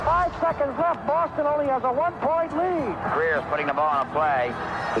seconds left. Boston only has a 1-point lead. Greer's putting the ball on a play.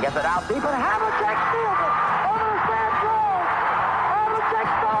 He gets it out deep, and Havlicek steals it. Over the stand throw. Havlicek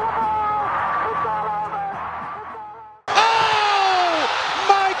stole the ball. It's all over. Oh,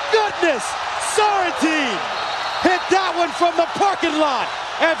 my goodness! Sorrentine hit that one from the parking lot,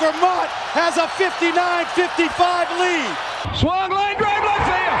 and Vermont has a 59-55 lead. Swung line drive left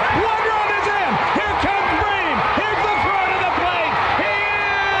field. One run is in. Here comes Breen. Here's the front of the plate. He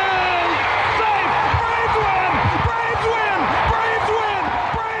is safe. Braves win. Braves win. Braves win.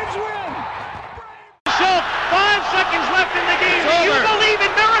 Braves win. Schultz, 5 seconds left in the game. Do you believe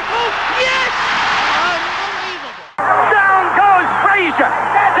in miracles? Yes! Unbelievable. Down goes Frazier.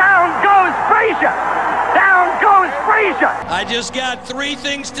 Down goes Frazier. Down goes Frazier. I just got 3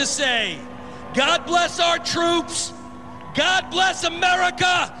 things to say. God bless our troops. God bless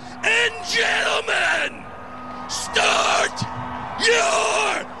America. And gentlemen, start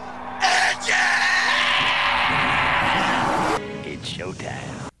your engine! It's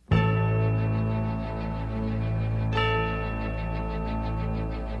showtime.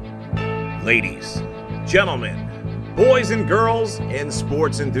 Ladies, gentlemen, boys and girls, and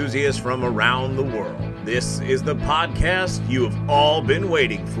sports enthusiasts from around the world, this is the podcast you have all been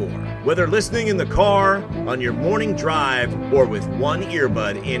waiting for. Whether listening in the car, on your morning drive, or with one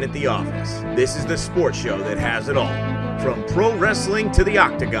earbud in at the office, this is the sports show that has it all. From pro wrestling to the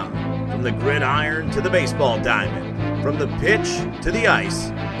octagon, from the gridiron to the baseball diamond, from the pitch to the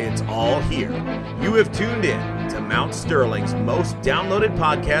ice, it's all here. You have tuned in to Mount Sterling's most downloaded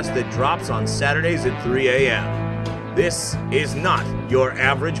podcast that drops on Saturdays at 3 a.m. This is not your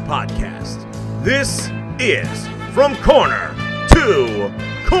average podcast. This is From Corner to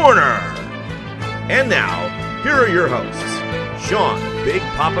Corner. And now, here are your hosts, Sean Big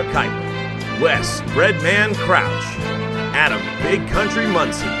Papa Kuiper, Wes Breadman Crouch, Adam Big Country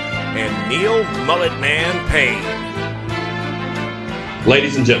Muncie, and Neil Mullet Man Payne.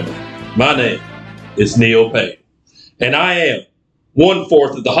 Ladies and gentlemen, my name is Neil Payne, and I am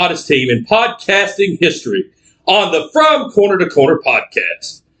 1/4 of the hottest team in podcasting history on the From Corner to Corner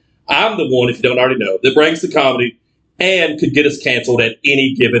podcast. I'm the one, if you don't already know, that brings the comedy and could get us canceled at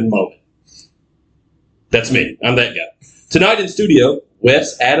any given moment. That's me. I'm that guy. Tonight in studio,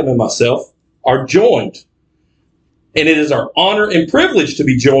 Wes, Adam, and myself are joined, and it is our honor and privilege to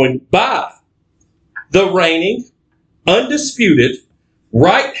be joined by the reigning, undisputed,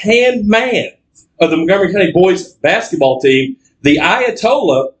 right-hand man of the Montgomery County boys basketball team, the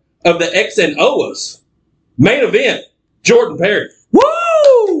Ayatollah of the X and O's. Main event, Jordan Perry.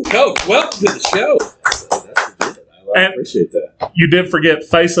 Woo! Coach, welcome to the show. I appreciate that. You did forget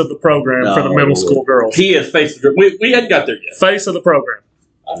face of the program for the middle school girls. He is face of the we hadn't got there yet. Face of the program.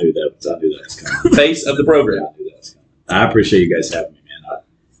 I knew that was coming. Face of the program. I knew that was coming. I appreciate you guys having me, man.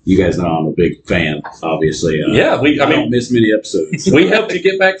 You guys know I'm a big fan, obviously. Yeah, I don't miss many episodes. We helped you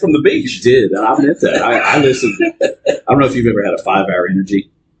get back from the beach. You did. I meant that. I listened. I don't know if you've ever had a 5-hour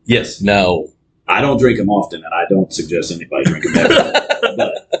energy. Yes. No. I don't drink them often, and I don't suggest anybody drink them ever.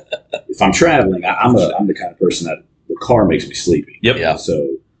 But if I'm traveling, I'm the kind of person that the car makes me sleepy. Yep. Yeah.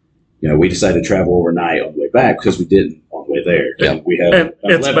 So, we decided to travel overnight on the way back because we didn't on the way there. Yeah. We have an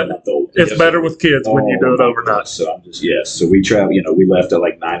 11-month-old. It's better with kids when you do it overnight. So I'm just, So we travel, we left at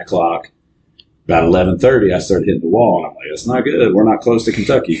like 9 o'clock. About 11:30, I started hitting the wall, and I'm like, that's not good. We're not close to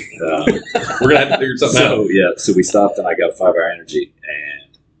Kentucky. We're going to have to figure something out. So we stopped, and I got a 5-hour energy.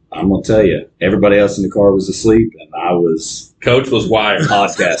 And I'm going to tell you, everybody else in the car was asleep, and I was... Coach was wired.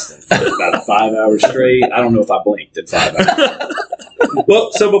 Podcasting for about 5 hours straight. I don't know if I blinked in 5 hours.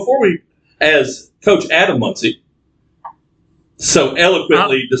 Well, so before we, as Coach Adam Muncie so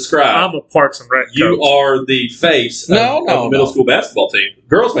eloquently described, I'm a Parks and Rec coach. You are the face of the middle school basketball team,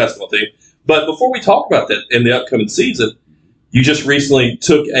 girls basketball team. But before we talk about that in the upcoming season, you just recently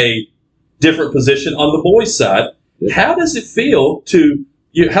took a different position on the boys' side. Yeah. How does it feel to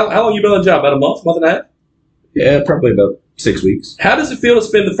you? How long you been on the job? About a month and a half? Yeah, probably about 6 weeks. How does it feel to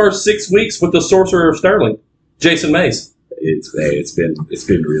spend the first 6 weeks with the sorcerer of Sterling, Jason Mays? It's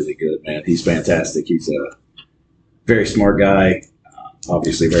been really good, man. He's fantastic. He's a very smart guy,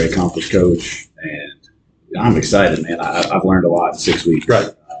 obviously a very accomplished coach, and I'm excited, man. I've learned a lot in 6 weeks. Right.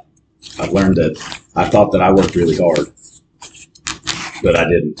 I've learned that I thought that I worked really hard, but I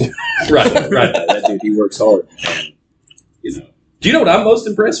didn't. Right. That dude, he works hard, and Do you know what I'm most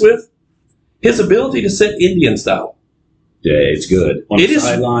impressed with? His ability to set Indian style. Yeah, it's good. On the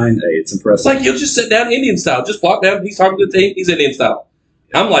sideline, it's impressive. It's like he'll just sit down Indian style, just walk down. He's talking to the team. He's Indian style.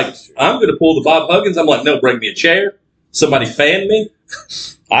 I'm like, I'm going to pull the Bob Huggins. I'm like, no, bring me a chair. somebody fan me.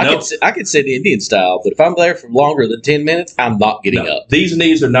 I could sit Indian style, but if I'm there for longer than 10 minutes, I'm not getting up. These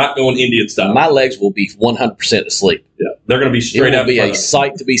knees are not going Indian style. My legs will be 100% asleep. Yeah, they're going to be straight out. It will be a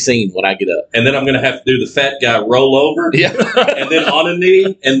sight to be seen when I get up. And then I'm going to have to do the fat guy roll over. Yeah. And then on a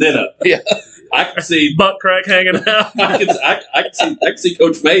knee, and then up. Yeah. I can see butt crack hanging out. I can see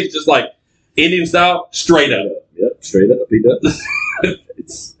Coach Mays just like Indian style, straight up. Yep, straight up. He does.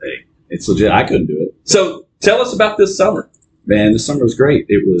 It's legit. I couldn't do it. So tell us about this summer. Man, this summer was great.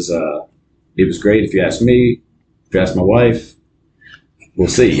 It was great. If you ask me, if you ask my wife, we'll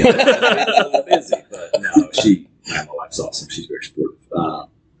see. I'm a little busy, but no, my wife's awesome. She's very supportive.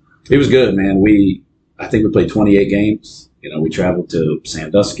 It was good, man. I think we played 28 games. We traveled to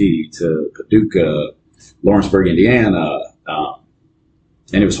Sandusky, to Paducah, Lawrenceburg, Indiana,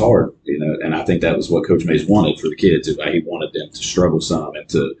 and it was hard, and I think that was what Coach Mays wanted for the kids. He wanted them to struggle some and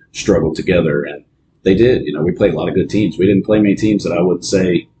to struggle together, and they did. We played a lot of good teams. We didn't play many teams that I would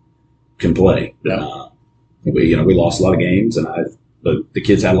say can play. Yeah. We lost a lot of games, but the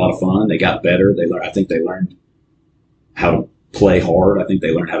kids had a lot of fun. They got better. I think they learned how to play hard. I think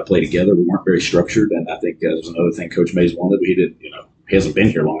they learned how to play together. We weren't very structured, and I think that was another thing Coach Mays wanted. He didn't, he hasn't been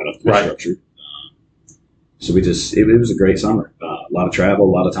here long enough to be structured. So it was a great summer. A lot of travel,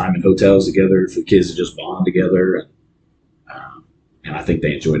 a lot of time in hotels together for the kids to just bond together, and I think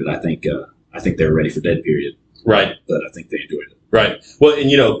they enjoyed it. I think they were ready for dead period. Right. But I think they enjoyed it. Right. Well, and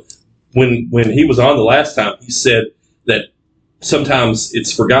when he was on the last time, he said that sometimes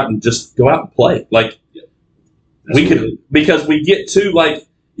it's forgotten, just go out and play. Like, because we get to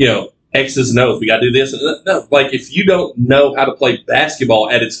X's and O's. We got to do this. And no, like if you don't know how to play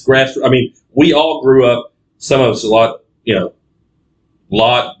basketball at its grassroots, I mean, we all grew up, some of us a lot,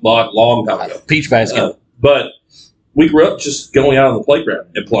 long time ago. Peach basket. But we grew up just going out on the playground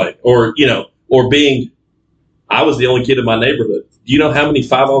and playing, or being, I was the only kid in my neighborhood. Do you know how many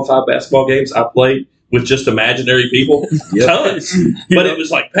 5-on-5 basketball games I played with just imaginary people? Tons. But it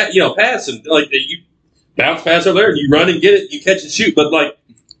was like, pass and like you bounce pass over there and you run and get it, you catch and shoot. But like,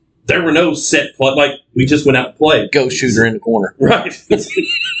 there were no set play. Like, we just went out and played. Go shooter in the corner. Right.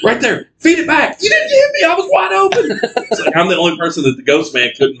 Right there. Feed it back. You didn't give me. I was wide open. It's like I'm the only person that the ghost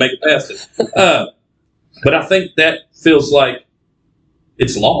man couldn't make it past it. But I think that feels like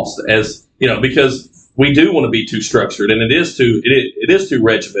it's lost as, because we do want to be too structured, and it is too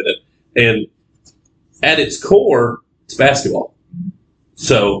regimented. And at its core, it's basketball.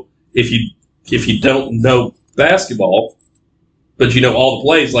 So if you don't know basketball, but you know all the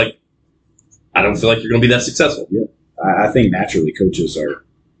plays, like, I don't feel like you're going to be that successful. Yeah, I think naturally coaches are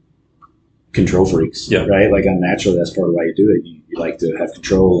control freaks. Yeah. Right. Like unnaturally, that's part of why you do it. You like to have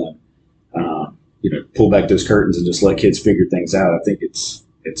control and pull back those curtains and just let kids figure things out. I think it's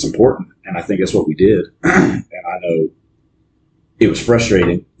important, and I think that's what we did. And I know it was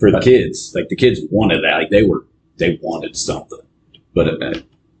frustrating for the kids. Like the kids wanted that. Like they wanted something, but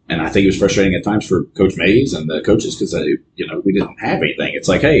and I think it was frustrating at times for Coach Mays and the coaches because we didn't have anything. It's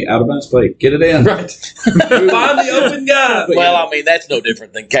like, hey, out of bounds play, get it in. Right. Find the open guy. Well, I mean, that's no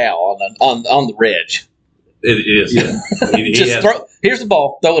different than Cal on the reg. It is. Yeah. Just throw. Here's the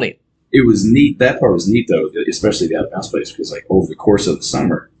ball. Throw it in. It was neat. That part was neat, though, especially the out of bounds plays, because like over the course of the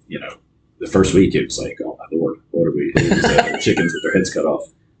summer, the first week it was like, oh my Lord, what are we? It was chickens with their heads cut off.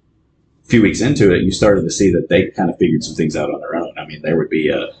 A few weeks into it, you started to see that they kind of figured some things out on their own. I mean, there would be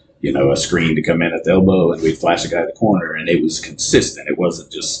a screen to come in at the elbow, and we'd flash a guy in the corner, and it was consistent. It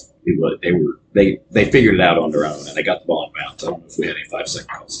wasn't just they figured it out on their own, and they got the ball in bounds. I don't know if we had any 5-second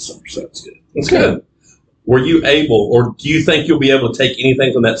calls this summer, so it's good. It's good. Were you able, or do you think you'll be able to take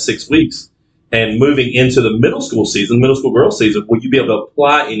anything from that 6 weeks and moving into the middle school season, middle school girls season, will you be able to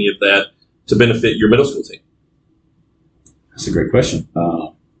apply any of that to benefit your middle school team? That's a great question.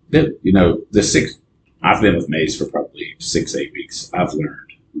 I've been with Mays for probably 6-8 weeks. I've learned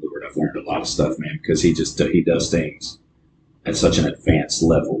a lot of stuff, man, because he does things at such an advanced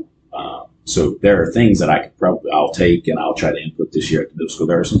level. So there are things that I'll take and I'll try to input this year at the middle school.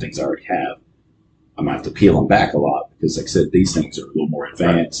 There are some things I already have. I'm going to have to peel them back a lot because, like I said, these things are a little more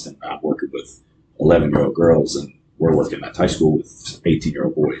advanced, and I'm working with 11-year-old girls, and we're working at high school with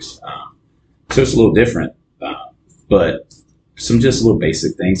 18-year-old boys. So it's a little different, but some just little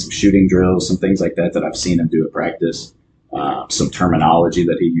basic things, some shooting drills, some things like that I've seen him do at practice, some terminology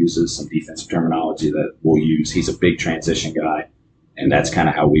that he uses, some defensive terminology that we'll use. He's a big transition guy, and that's kind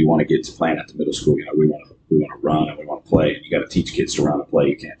of how we want to get to playing at the middle school. We want to run and we want to play, and you got to teach kids to run and play.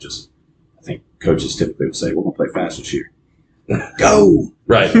 You can't just. I think coaches typically will say, we're going to play fast this year. Go!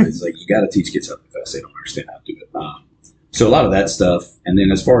 Right. It's like you got to teach kids how to play fast. They don't understand how to do it. So a lot of that stuff. And then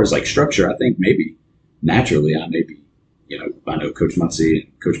as far as like structure, I think maybe naturally I may be I know Coach Muncie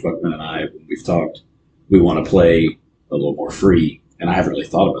and Coach Buckman and I, when we've talked, we want to play a little more free. And I haven't really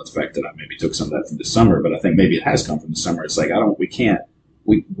thought about the fact that I maybe took some of that from the summer, but I think maybe it has come from the summer. It's like,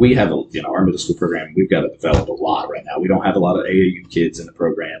 we have our middle school program, we've got to develop a lot right now. We don't have a lot of AAU kids in the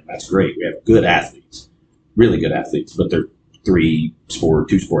program. That's great. We have good athletes, really good athletes, but they're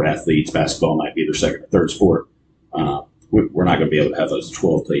 2-sport athletes. Basketball might be their second or third sport. We're not going to be able to have a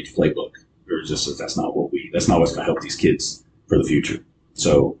 12-page playbook. That's not what's going to help these kids for the future.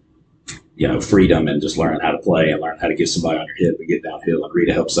 So, freedom and just learning how to play and learn how to get somebody on your hip and get downhill and read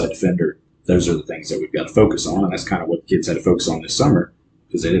a help side defender. Those are the things that we've got to focus on. And that's kind of what the kids had to focus on this summer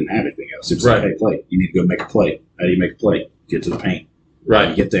because they didn't have anything else. It was like, hey, play. You need to go make a play. How do you make a play? Get to the paint. Right.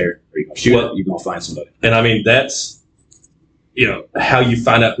 You get there. Or you're going to shoot it. You're going to find somebody. And I mean, that's, how you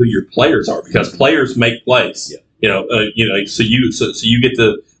find out who your players are because players make plays. Yeah. So you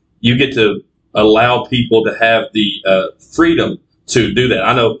get to allow people to have the freedom to do that.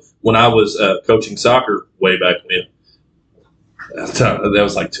 I know when I was coaching soccer way back when, that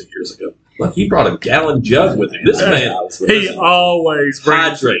was like 2 years ago. Like he brought a gallon jug with him. This man, he always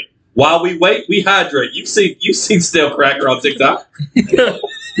hydrate. While we wait, we hydrate. You've seen Stale Cracker on TikTok.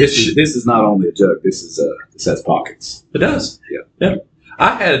 This is not only a jug. This has pockets. It does. Yeah.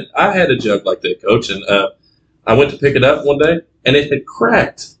 I had a jug like that, Coach, and I went to pick it up one day, and it had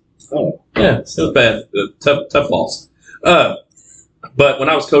cracked. Oh, yeah, it was bad. Tough loss. But when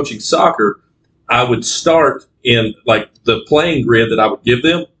I was coaching soccer, I would start in like the playing grid that I would give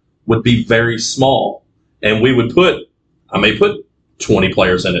them would be very small, and I may put 20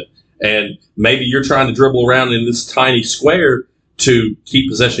 players in it, and maybe you're trying to dribble around in this tiny square to keep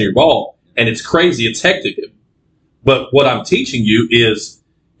possession of your ball, and it's crazy, it's hectic. But what I'm teaching you is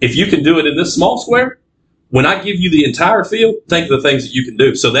if you can do it in this small square, when I give you the entire field, think of the things that you can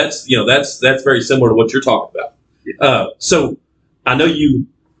do. So that's very similar to what you're talking about. So I know you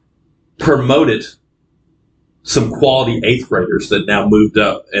promoted some quality 8th graders that now moved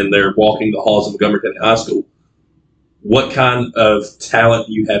up and they're walking the halls of Montgomery County High School. What kind of talent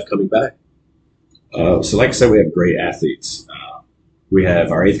do you have coming back? So like I said, we have great athletes. We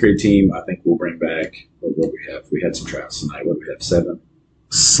have our 8th grade team. I think we'll bring back what we have. We had some tryouts tonight. What do we have? 7?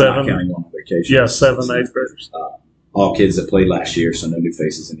 Not counting one on vacation. Yeah, 7 8th graders. All kids that played last year, so no new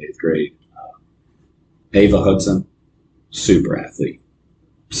faces in 8th grade. Ava Hudson, super athlete,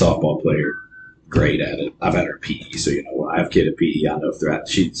 softball player, great at it. I've had her PE, so when I have a kid at PE, I know if they're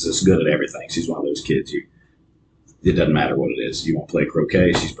she's just good at everything. She's one of those kids it doesn't matter what it is. You want to play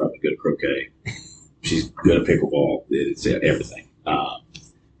croquet, she's probably good at croquet. She's good at pickleball. It's everything.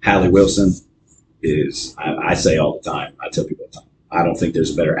 Hallie Wilson is, I say all the time, I tell people all the time, I don't think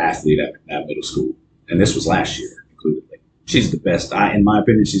there's a better athlete at middle school. And this was last year, included. She's the best. In my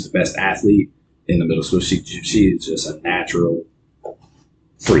opinion, she's the best athlete in the middle school. She is just a natural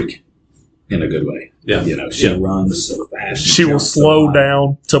freak in a good way. Yeah. She runs so fast. She will slow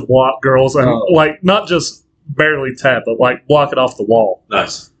down to block girls and not just barely tap, but block it off the wall.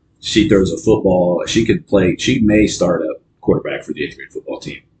 Nice. She throws a football. She could play. She may start a quarterback for the 8th grade football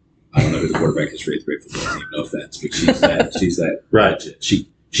team. I don't know who the quarterback is for 8th grade football team. No offense, but she's that. Right.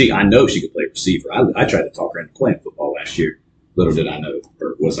 I know she could play receiver. I tried to talk her into playing football last year. Little did I know,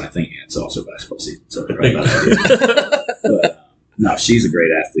 or wasn't I thinking it's also basketball season. So right about that. But no, she's a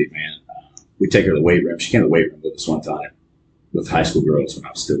great athlete, man. We take her to the weight room. She came to the weight room with us one time with high school girls when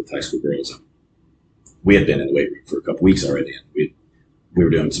I was still with high school girls. We had been in the weight room for a couple weeks already, and we were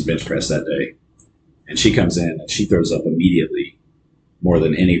doing some bench press that day. And she comes in and she throws up immediately more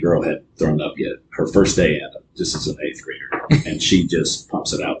than any girl had thrown up yet. Her first day in, just as an 8th grader, and she just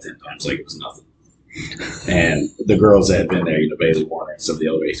pumps it out 10 times like it was nothing. And the girls that had been there, Bailey Warner and some of the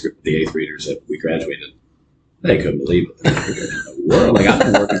other 8th graders that we graduated, they couldn't believe it. In the world, I've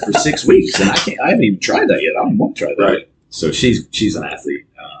been working for 6 weeks and I haven't even tried that yet. I don't want to try that. Right. So she's an athlete.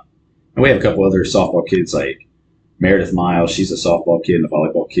 And we have a couple other softball kids like Meredith Miles. She's a softball kid and a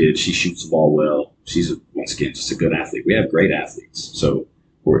volleyball kid. She shoots the ball well. She's once again just a good athlete. We have great athletes. So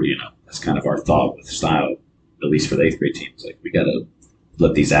that's kind of our thought with style, at least for the 8th grade teams. We got to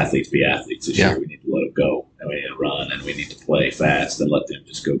let these athletes be athletes this year. We need to let them go, and we need to run, and we need to play fast and let them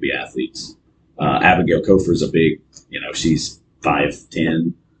just go be athletes. Abigail Kofer is a big, she's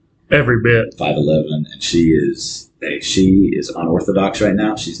 5'10", every bit, 5'11", and she is unorthodox right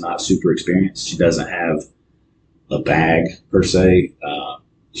now. She's not super experienced. She doesn't have a bag per se,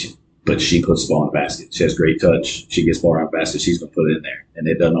 but she puts the ball in the basket. She has great touch. She gets the ball around the basket. She's going to put it in there, and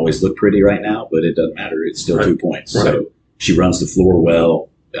it doesn't always look pretty right now, but it doesn't matter. It's still 2 points. Right. So she runs the floor well.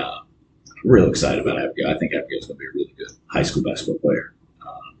 I'm real excited about Abigail. I think Abigail's going to be a really good high school basketball player.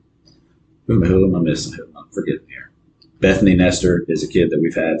 Who am I missing? I'm forgetting here. Bethany Nestor is a kid that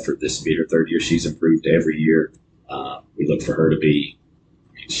we've had for this to be her third year. She's improved every year. We look for her to be.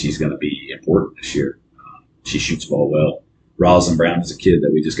 She's going to be important this year. She shoots ball well. Roslyn Brown is a kid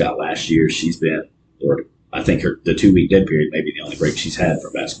that we just got last year. She's been, or I think the 2-week dead period may be the only break she's had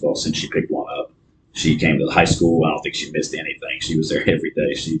for basketball since she picked one up. She came to the high school. I don't think she missed anything. She was there every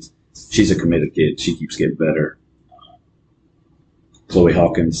day. She's a committed kid. She keeps getting better. Chloe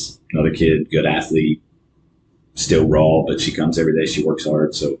Hawkins, another kid, good athlete, still raw, but she comes every day. She works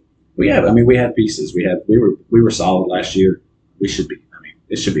hard. So we have pieces. We were solid last year. We should be.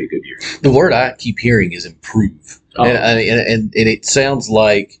 It should be a good year. The word I keep hearing is improve. Oh. And it sounds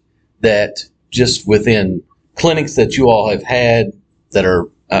like that just within clinics that you all have had that are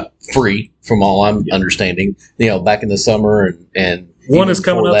free, from all I'm understanding, back in the summer and one is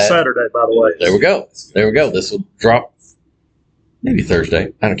coming up Saturday, by the way. There we go. This will drop maybe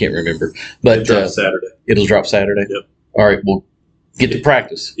Thursday. I can't remember, but It'll drop Saturday. It'll drop Saturday. Yep. All right. Well, get to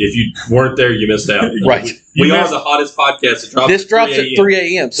practice. If you weren't there, you missed out. Right. We are the hottest podcast. This drops at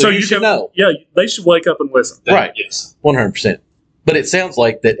 3 a.m. So you should know. Yeah, they should wake up and listen. Right. Yes. 100%. But it sounds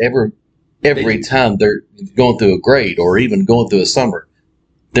like that every time they're going through a grade or even going through a summer,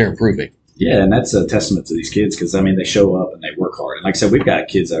 they're improving. Yeah, and that's a testament to these kids because, they show up and they work hard. And like I said, we've got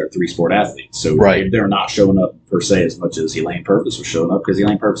kids that are 3-sport athletes. So they're not showing up per se as much as Elaine Purvis was showing up because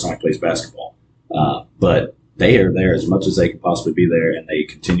Elaine Purvis only plays basketball. But they are there as much as they can possibly be there, and they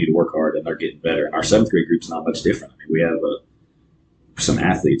continue to work hard, and they're getting better. And our 7th grade group's not much different. We have some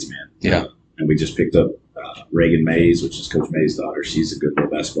athletes, man. Yeah. And we just picked up Reagan Mays, which is Coach Mays' daughter. She's a good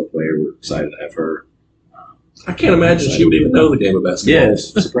little basketball player. We're excited to have her. I can't imagine she would even know the game of basketball. Yeah,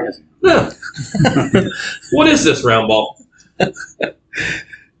 it's surprising. No. What is this round ball?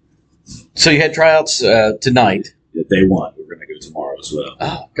 So you had tryouts tonight. Yeah, day 1. We're going to go tomorrow as well.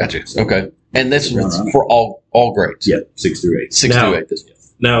 Oh, gotcha. Okay. And this is for all grades? Yeah, 6 through 8. 6 through 8.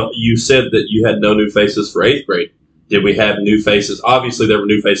 Now, you said that you had no new faces for 8th grade. Did we have new faces? Obviously, there were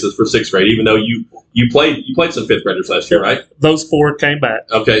new faces for 6th grade, even though you played some 5th graders last year, right? Those 4 came back.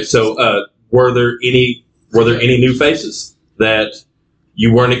 Okay, so were there any new faces that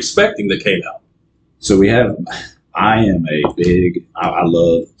you weren't expecting that came out? So I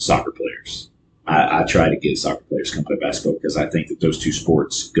love soccer players. I try to get soccer players to come play basketball because I think that those two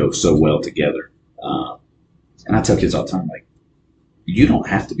sports go so well together. And I tell kids all the time, like, you don't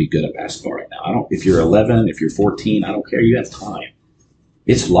have to be good at basketball right now. If you're 11, if you're 14, I don't care. You have time.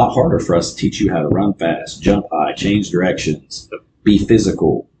 It's a lot harder for us to teach you how to run fast, jump high, change directions, be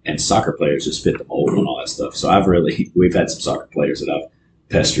physical, and soccer players just fit the mold and all that stuff. So we've had some soccer players that I've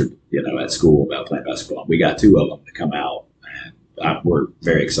pestered, at school about playing basketball. We got 2 of them to come out, and we're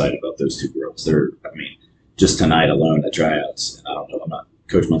very excited about those 2 girls. Just tonight alone at tryouts, and I don't know,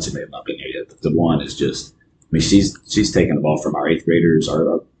 Coach Muncie may have not been here yet, but the one is just, she's taking the ball from our 8th graders,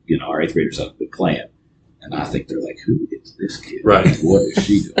 our 8th graders have been playing, and I think they're like, who is this kid? Right. What is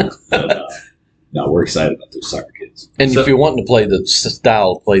she doing? But, no, we're excited about those soccer kids. And if you're wanting to play the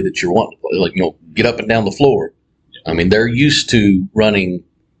style of play that you're wanting to play, like, get up and down the floor, they're used to running,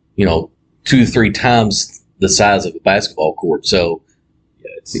 2-3 times the size of a basketball court. So,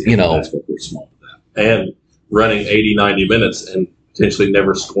 basketball court's small for that. And running 80, 90 minutes and potentially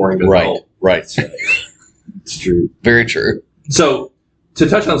never scoring at all. Right. It's true. Very true. So, to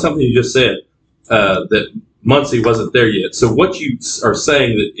touch on something you just said, that Muncie wasn't there yet. So what you are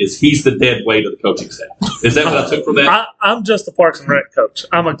saying is he's the dead weight of the coaching staff. Is that what I took from that? I'm just a Parks and Rec coach.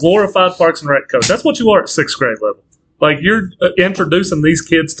 I'm a glorified Parks and Rec coach. That's what you are at 6th grade level. Like, you're introducing these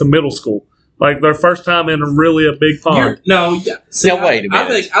kids to middle school. Like, their first time in really a big pond. Wait a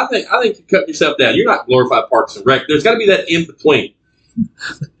minute. I think you cut yourself down. You're not glorified Parks and Rec. There's got to be that in between.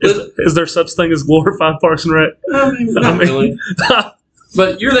 Is there such thing as glorified Parks and Rec? Not really.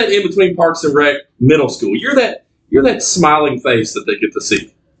 But you're that in between Parks and Rec middle school. You're that smiling face that they get to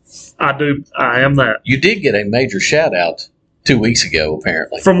see. I do. I am that. You did get a major shout out 2 weeks ago,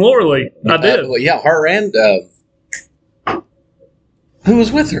 apparently, from Laura Lee. I did. Well, yeah, her and who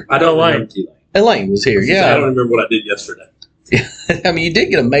was with her? I don't remember. Elaine was here. Yeah, I don't remember what I did yesterday. You did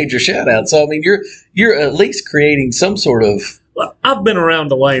get a major shout out. So you're at least creating some sort of. I've been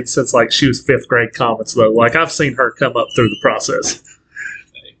around Elaine since she was 5th grade comments though. I've seen her come up through the process.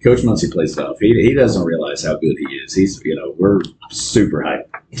 Coach Muncie plays tough. He doesn't realize how good he is. We're super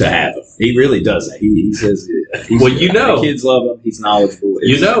hyped to have him. He really does. He says, the kids love him. He's knowledgeable.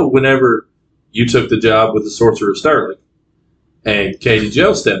 Whenever you took the job with the Sorcerer Sterling and Katie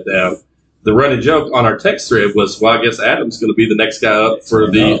Joe stepped down, the running joke on our text thread was, well, I guess Adam's going to be the next guy up for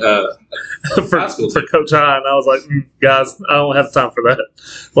the high school for Coach High. And I was like, guys, I don't have time for that.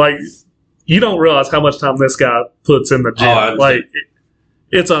 you don't realize how much time this guy puts in the gym.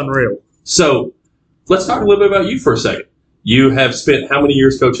 It's unreal. So let's talk a little bit about you for a second. You have spent how many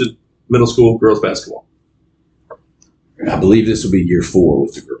years coaching middle school girls basketball? I believe this will be year 4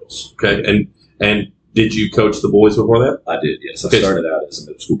 with the girls. Okay, and did you coach the boys before that? I did, yes. I started out as a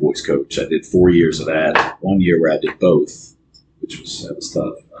middle school boys coach. I did 4 years of that. 1 year where I did both, which was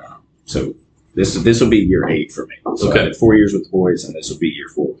tough. So this will be year 8 for me. So I did 4 years with the boys, and this will be year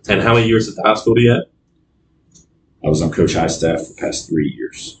 4. And how many years at the high school do you have? I was on Coach High staff for the past 3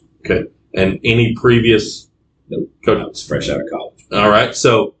 years. Okay, and any previous? Nope. I was fresh out of college. All right,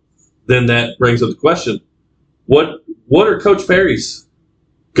 so then that brings up the question: What are Coach Perry's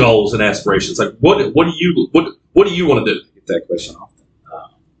goals and aspirations? Like, what do you want to do? I get that question often.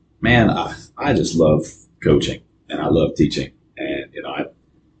 Man, I just love coaching and I love teaching, and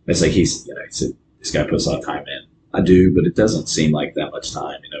it's like he said this guy puts a lot of time in. I do, but it doesn't seem like that much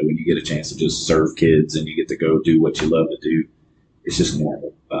time. When you get a chance to just serve kids and you get to go do what you love to do, it's just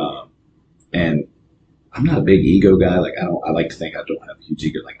normal. And I'm not a big ego guy. Like I like to think I don't have a huge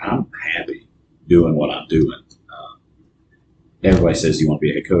ego. Like I'm happy doing what I'm doing. Everybody says you want to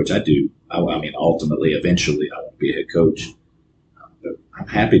be a head coach. I do. I mean, ultimately, eventually, I want to be a head coach. But I'm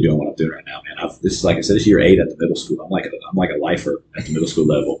happy doing what I'm doing right now, man. This is, like I said, this year 8 at the middle school. I'm like a lifer at the middle school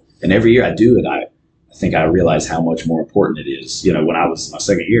level. And every year I do it, I think I realize how much more important it is. When I was my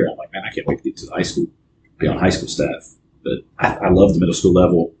second year, I'm like, man, I can't wait to get to the high school, be on high school staff. But I love the middle school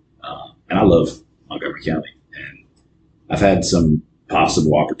level, and I love Montgomery County. And I've had some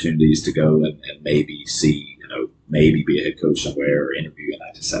possible opportunities to go and maybe see, maybe be a head coach somewhere or interview, and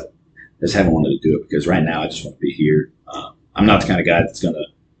I just haven't wanted to do it because right now I just want to be here. I'm not the kind of guy that's going to,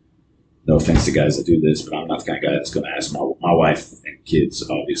 no offense to guys that do this, but I'm not the kind of guy that's going to ask my wife and kids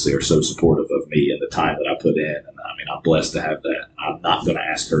obviously are so supportive of me and the time that I put in. And I mean, I'm blessed to have that. I'm not going to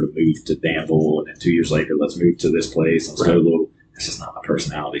ask her to move to Danville and then 2 years later, let's move to this place. Let's go a little. That's just not my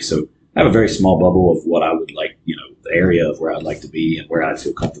personality. So I have a very small bubble of what I would like, the area of where I'd like to be and where I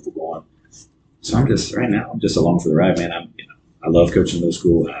feel comfortable going. So I'm just along for the ride, man. I love coaching middle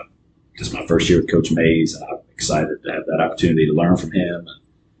school. This is my first year with Coach Mays, and I'm excited to have that opportunity to learn from him.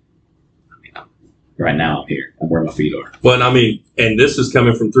 And right now I'm here. I'm where my feet are. Well, and this is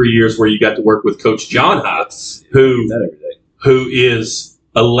coming from 3 years where you got to work with Coach John Hotz, who is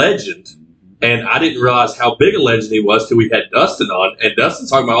a legend. And I didn't realize how big a legend he was till we had Dustin on, and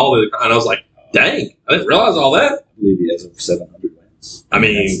Dustin's talking about all the. And I was like, dang, I didn't realize all that. I believe he has over 700 wins.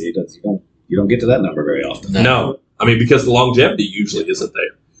 He does. You don't get to that number very often. No. Because the longevity usually isn't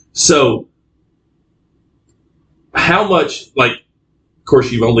there. So how much, of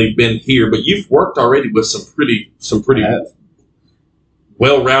course, you've only been here, but you've worked already with some pretty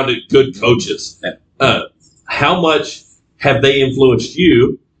well-rounded, good coaches. How much have they influenced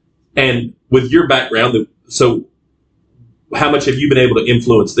you? And with your background, so how much have you been able to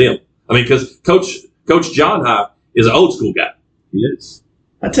influence them? Because Coach John High is an old school guy. He is.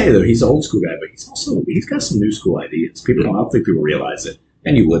 I tell you though, he's an old school guy, but he's got some new school ideas. I don't think people realize it,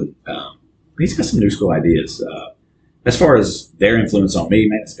 and you wouldn't. He's got some new school ideas. As far as their influence on me,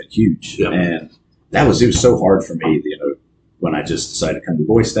 man, it's been huge. Yeah. And it was so hard for me, when I just decided to come to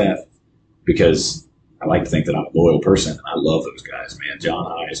boys staff, because I like to think that I'm a loyal person, and I love those guys, man. John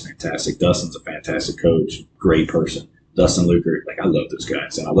High is fantastic. Dustin's a fantastic coach, great person. Dustin Luker, I love those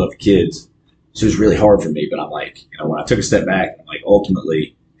guys, and I love the kids. So it was really hard for me, but I'm like, when I took a step back, I'm like,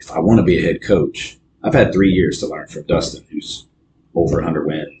 ultimately, if I want to be a head coach, I've had 3 years to learn from Dustin, who's over 100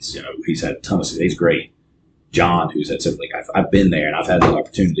 wins. He's had a ton of success. He's great. John, who's had something, I've been there and I've had that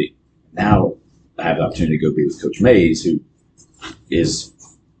opportunity. Now I have the opportunity to go be with Coach Mays, who is,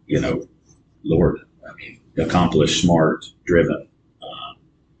 accomplished, smart, driven.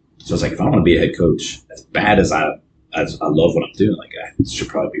 So it's like, if I want to be a head coach, as bad as I love what I'm doing, this should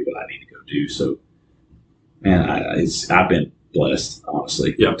probably be what I need to go do. So, man, I've been blessed,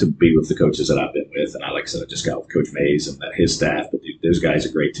 honestly, to be with the coaches that I've been with. And like I said, I just got with Coach Mays and his staff. But dude, those guys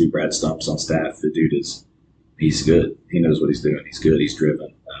are great too. Brad Stump's on staff. The dude he's good. He knows what he's doing. He's good. He's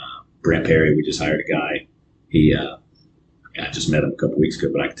driven. Brent Perry, we just hired a guy. I just met him a couple weeks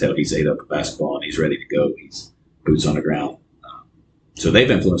ago, but I can tell he's ate up a basketball and he's ready to go. He's boots on the ground. So they've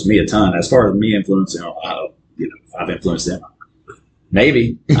influenced me a ton. As far as me influencing, if I've influenced them,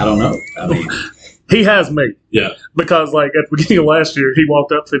 maybe. I don't know. He has me. Yeah. Because, at the beginning of last year, he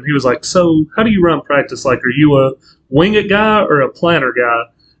walked up to him. He was like, so how do you run practice? Are you a wing it guy or a planner guy?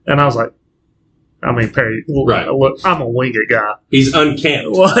 And I was like, Perry, right. Look, I'm a wing it guy. He's uncanny.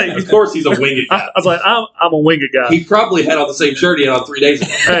 Of course he's a wing it guy. I was like, I'm a wing it guy. He probably had on the same shirt he had on 3 days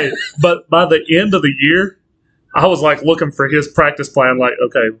ago. Hey, but by the end of the year, I was like looking for his practice plan. Like,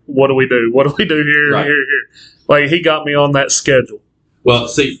 okay, what do we do? What do we do here, Right. here? Like, he got me on that schedule. Well,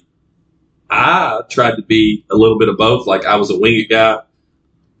 see, I tried to be a little bit of both. Like, I was a wing it guy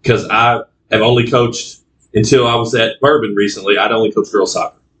because I have only coached until I was at Bourbon recently. I'd only coached girls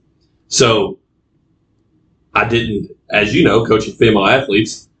soccer. So I didn't, as you know, coaching female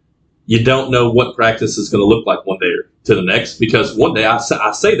athletes, you don't know what practice is going to look like one day or to the next, because one day, I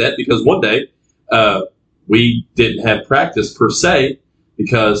say that because one day we didn't have practice per se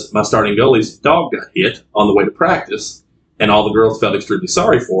because my starting goalie's dog got hit on the way to practice, and all the girls felt extremely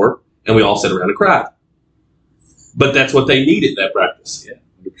sorry for her, and we all sat around and cried. But that's what they needed, that practice. Yeah,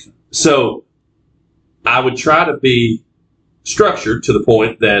 100%. So I would try to be structured to the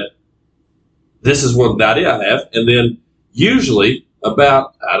point that this is what the idea I have, and then usually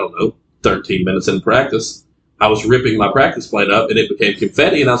about, 13 minutes in practice, I was ripping my practice plan up, and it became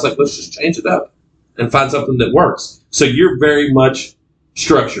confetti, and I was like, let's just change it up and find something that works. So you're very much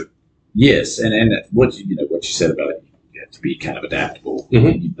structured. Yes, and what you said about it, you have to be kind of adaptable.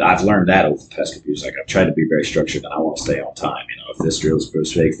 Mm-hmm. I've learned that over the past couple years. Like, I've tried to be very structured, and I want to stay on time. If this drill is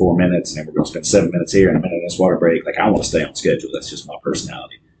supposed to take 4 minutes, and then we're going to spend 7 minutes here and a minute in this water break, like, I want to stay on schedule. That's just my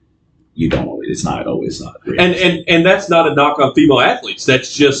personality. You don't always. It's not always not. And that's not a knock on female athletes.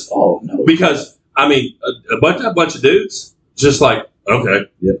 That's just because a bunch of dudes just like, okay,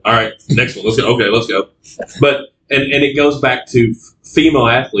 all right, next one, let's go. Okay, let's go. But and it goes back to female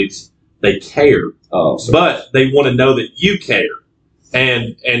athletes. They care, but they want to know that you care,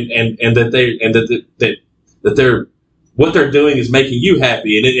 and that they're what they're doing is making you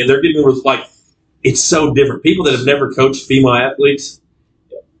happy, and they're getting like, it's so different. People that have never coached female athletes.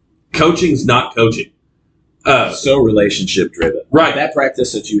 Coaching's not coaching. So relationship driven. Right. That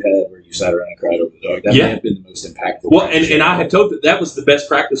practice that you had where you sat around and cried over the dog, that may have been the most impactful. Well, and I had told that was the best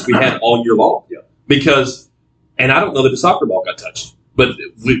practice we had all year long. Yeah. Because, and I don't know that the soccer ball got touched, but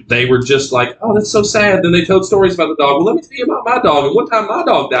they were just like, oh, that's so sad. Then they told stories about the dog. Well, let me tell you about my dog. And one time my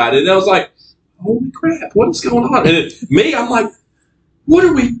dog died. And I was like, holy crap, what is going on? And I'm like, what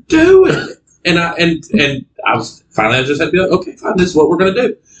are we doing? And I was finally, I just had to be like, okay, fine, this is what we're going to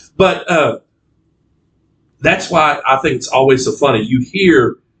do. But that's why I think it's always so funny. You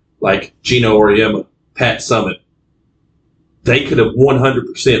hear like Gino Auriemma, Pat Summitt, they could have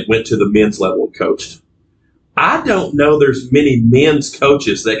 100% went to the men's level and coached. I don't know there's many men's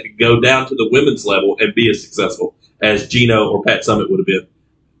coaches that could go down to the women's level and be as successful as Gino or Pat Summitt would have been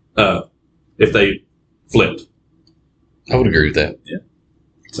if they flipped. I would agree with that. Yeah.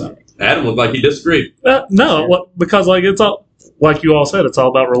 So Adam looked like he disagreed. No, because like it's all like you all said, it's all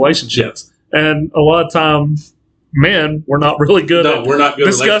about relationships, and a lot of time, men we're not really good at we're not good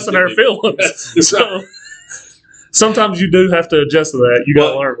discussing our feelings. So sometimes you do have to adjust to that. You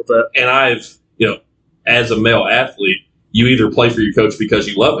got to learn with that. And I've, as a male athlete, you either play for your coach because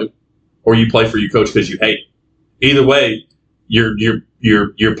you love him, or you play for your coach because you hate him. Either way,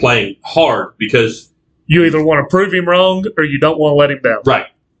 you're playing hard because you either want to prove him wrong or you don't want to let him down. Right.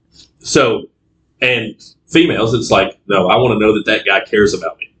 So, and females, it's like, no, I want to know that guy cares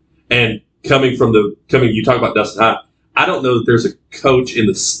about me. And you talk about Dustin High. I don't know that there's a coach in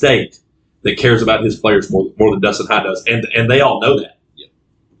the state that cares about his players more than Dustin High does, and they all know that. Yeah.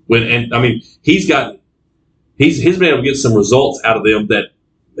 He's been able to get some results out of them that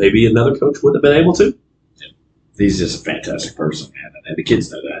maybe another coach wouldn't have been able to. Yeah. He's just a fantastic person, man, and the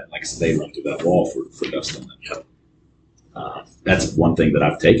kids know that. Like I said, they run through that wall for Dustin. And, that's one thing that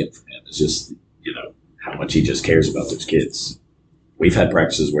I've taken from him is just how much he just cares about those kids. We've had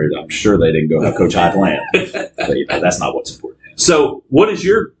practices where I'm sure they didn't go have Coach High plan, but that's not what's important. So, what is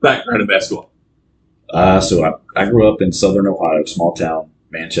your background in basketball? So I grew up in Southern Ohio, small town,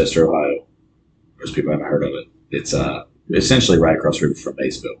 Manchester, Ohio. Most people haven't heard of it. It's essentially right across the river from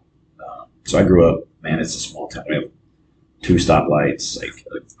Maysville. So I grew up, it's a small town. We have 2 stoplights, like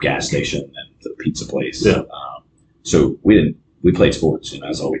a gas station and the pizza place. Yeah. So we played sports,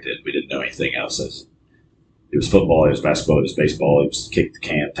 that's all we did. We didn't know anything else. It was football, it was basketball, it was baseball, it was kick the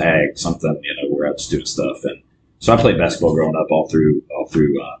can, tag, something, we're out just doing stuff. And so I played basketball growing up all through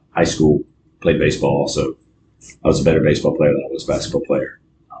high school, played baseball also. I was a better baseball player than I was a basketball player.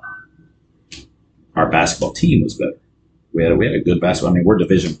 Our basketball team was better. We had a good basketball. We're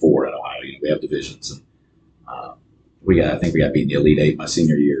Division IV in Ohio. We have divisions, and I think we got beat in the Elite Eight my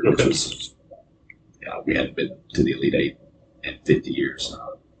senior year, which was we hadn't been to the Elite Eight in 50 years.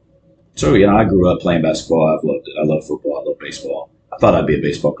 So I grew up playing basketball. I've loved it. I love football. I love baseball. I thought I'd be a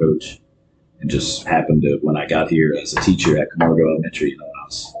baseball coach, and just happened to when I got here as a teacher at Camargo Elementary. When I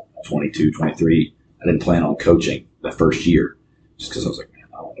was 22, 23, I didn't plan on coaching the first year, just because I was like, man,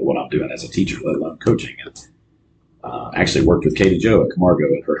 I don't know what I'm doing as a teacher, let alone coaching. And actually worked with Katie Jo at Camargo,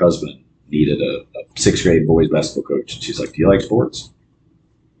 and her husband needed a 6th grade boys basketball coach. And she's like, "Do you like sports?"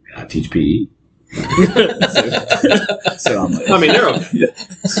 And I teach PE. so I'm like, I mean, they're okay.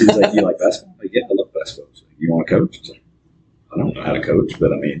 She's like, "You like basketball?" I'm like, "Yeah, I love basketball." She's like, "You want to coach?" I was like, "I don't know how to coach,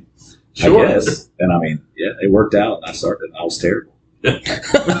 but I mean, Sure. I guess." And I mean, yeah, it worked out, and I started, and I was terrible.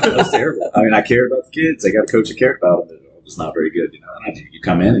 I was terrible. I mean, I cared about the kids. I got a coach that cared about them. It was not very good, And you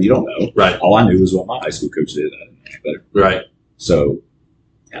come in and you don't know. Right. All I knew was what my high school coach did. I didn't know any better. Right. So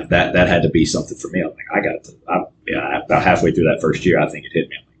yeah, that had to be something for me. I'm like, I got to. About halfway through that first year, I think it hit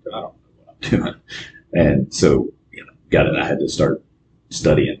me. I'm like, I don't know what I'm doing. And so, got it. I had to start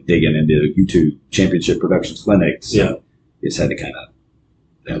studying, digging into YouTube championship productions clinics. Yeah. Just had to kind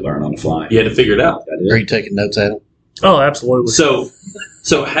of learn on the fly. You had to figure it out. Are you taking notes, Adam? Oh, absolutely. So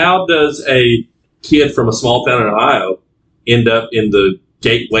how does a kid from a small town in Ohio end up in the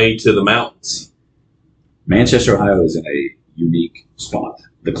gateway to the mountains? Manchester, Ohio is in a unique spot.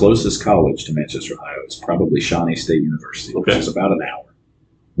 The closest college to Manchester, Ohio is probably Shawnee State University, which is about an hour.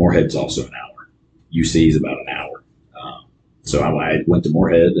 Moorhead's also an hour. UC is about an hour. So I went to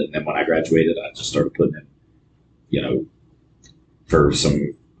Moorhead, and then when I graduated, I just started putting in, for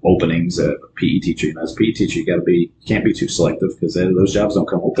some openings as a PE teacher. As a PE teacher, you can't be too selective because those jobs don't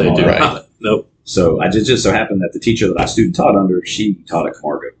come open. They do. Right. Nope. So I just so happened that the teacher that I student taught under, she taught at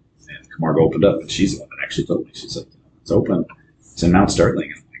Camargo, and Camargo opened up, and she's the one that actually told me. She said, "It's open. It's in Mount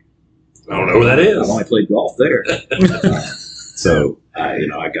Sterling." I'm like, I don't know where that is. I've only played golf there. So I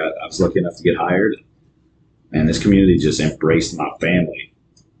was lucky enough to get hired, and this community just embraced my family.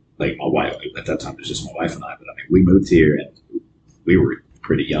 Like my wife at that time, it was just my wife and I. But I mean, we moved here, and we were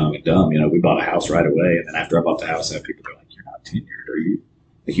pretty young and dumb. We bought a house right away, and then after I bought the house, I had people go like, "You're not tenured, are you?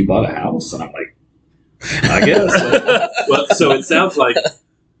 Like, you bought a house?" And I'm like, "I guess." Well, so it sounds like,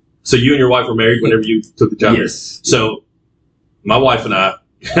 so you and your wife were married whenever you took the job? Yes. So my wife and I,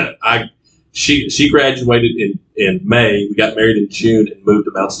 she graduated in May. We got married in June and moved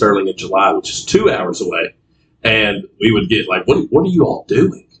to Mount Sterling in July, which is 2 hours away. And we would get like, what are you all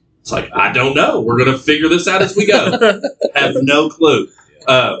doing? It's like, I don't know. We're going to figure this out as we go. Have no clue.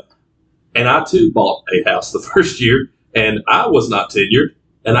 And I, too, bought a house the first year, and I was not tenured,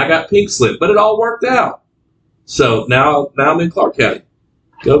 and I got pink slip, but it all worked out. So now I'm in Clark County.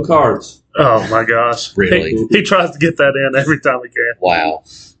 Go Cards. Oh, my gosh. Really? He tries to get that in every time he can. Wow.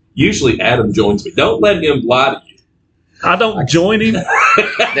 Usually Adam joins me. Don't let him lie to you. I don't join him,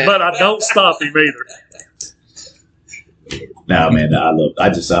 but I don't stop him either. No, man, I love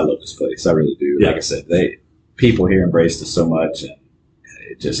this place. I really do. Yeah. Like I said, people here embraced us so much, and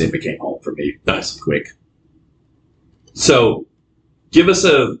it became home for me. Nice. Quick. So give us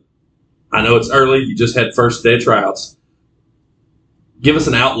I know it's early. You just had first day of tryouts. Give us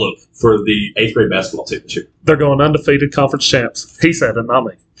an outlook for the 8th grade basketball team this year. They're going undefeated conference champs. He said it, not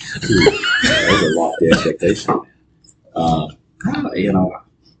me. Those are lofty expectations. I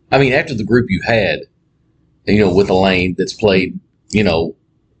mean, after the group you had, with Elaine that's played, on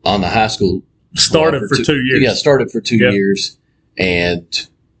the high school. Started for 2 years. Yeah, started for 2 years. And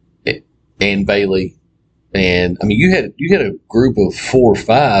Bailey. And, I mean, you had a group of 4 or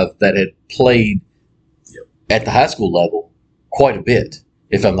 5 that had played at the high school level quite a bit,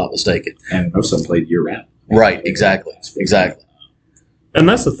 if I'm not mistaken. And most of them played year-round. Right, exactly. And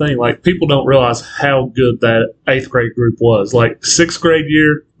that's the thing, like, people don't realize how good that 8th grade group was. Like, 6th grade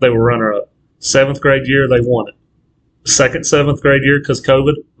year, they were runner-up. 7th grade year, they won it. 7th grade year, because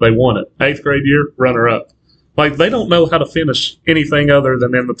COVID, they won it. 8th grade year, runner-up. Like, they don't know how to finish anything other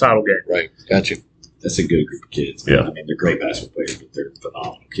than in the title game. Right, gotcha. That's a good group of kids. Yeah. I mean, they're great basketball players, but they're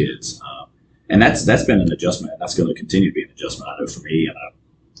phenomenal kids. And that's been an adjustment, and that's going to continue to be an adjustment, I know, for me and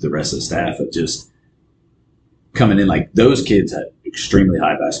the rest of the staff of just coming in. Like, those kids had extremely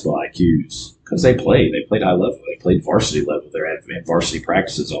high basketball IQs because they played high level. They played varsity level. They're at varsity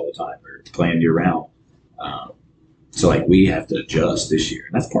practices all the time. They're playing year-round. So, like, we have to adjust this year.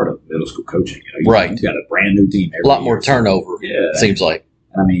 And that's part of middle school coaching. Right. You've got a brand-new team every A lot year. more turnover, seems like.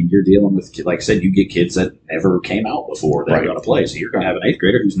 I mean, you're dealing with, like I said, you get kids that never came out before that are going to play. So you're going to have an 8th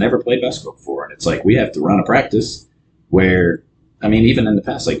grader who's never played basketball before. And it's like we have to run a practice where, I mean, even in the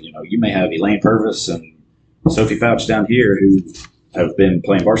past, like, you may have Elaine Purvis and Sophie Fouch down here who have been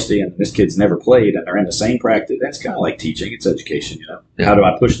playing varsity, and this kid's never played, and they're in the same practice. That's kind of like teaching. It's education, Yeah. How do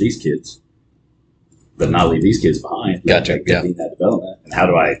I push these kids, but not leave these kids behind? Gotcha, yeah. That development. And how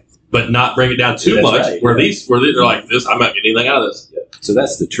do I... But not bring it down too That's much right, where they're like, this, I'm not getting anything out of this. Yeah. So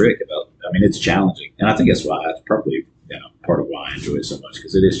that's the trick about it. I mean, it's challenging. And I think that's probably part of why I enjoy it so much,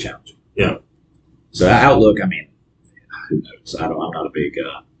 because it is challenging. Yeah. So outlook, I mean, who knows? I'm not a big,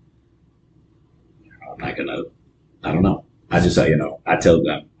 I'm not going to I don't know. I just, I tell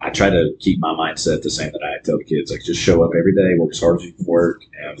them, I try to keep my mindset the same that I tell the kids, like, just show up every day, work as hard as you can work,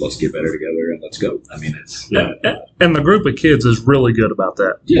 and let's get better together, and let's go. I mean, it's... And the group of kids is really good about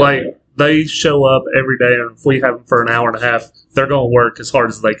that. Yeah, they show up every day, and if we have them for an hour and a half, they're going to work as hard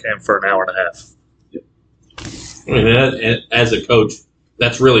as they can for an hour and a half. Yep. I mean, as a coach,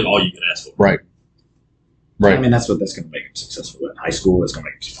 that's really all you can ask for. Right. I mean, that's going to make them successful in high school. That's going to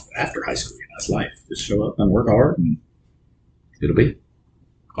make them successful after high school. That's life. Just show up and work hard, and it'll be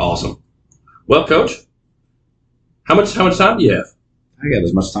awesome. Well, Coach, how much time do you have? I got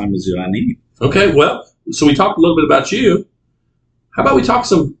as much time as I need. Okay, well, so we talked a little bit about you. How about we talk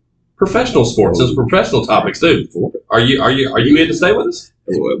some professional sports and some professional topics too? Are you in to stay with us?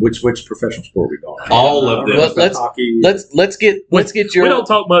 Which professional sport we going? All of them. Let's get your. We don't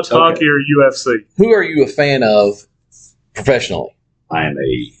talk much hockey or UFC. Who are you a fan of professionally? I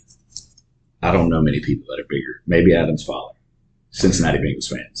don't know many people that are bigger. Maybe Adam's father. Cincinnati Bengals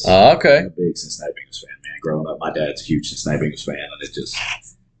fans. Okay. I'm a big Cincinnati Bengals fan, man. Growing up, my dad's a huge Cincinnati Bengals fan, and it just,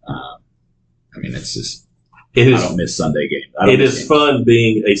 it's just, I don't miss Sunday games. It is fun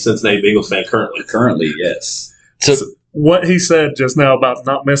being a Cincinnati Bengals fan currently. Currently, yes. So what he said just now about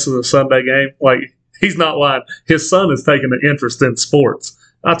not missing a Sunday game, like, he's not lying. His son is taking an interest in sports.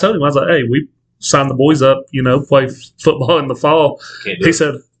 I told him, I was like, hey, we signed the boys up, play football in the fall. He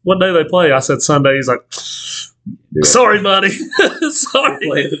said, what day they play? I said, Sunday. He's like, sorry, buddy. Sorry.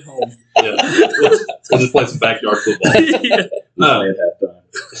 Play it at home. Yeah. We'll just play some backyard football. Yeah. Play at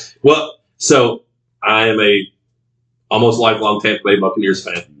halftime. Well, so I am a almost lifelong Tampa Bay Buccaneers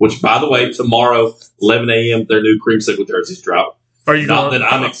fan, which, by the way, tomorrow, 11 a.m., their new creamsicle jerseys drop. Are you Not that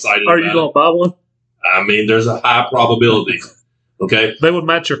I'm excited Are you going to buy one? I mean, there's a high probability. Okay? They would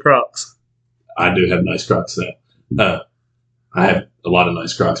match your Crocs. I do have nice Crocs now. I have a lot of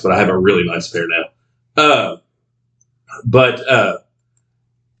nice Crocs, but I have a really nice pair now. But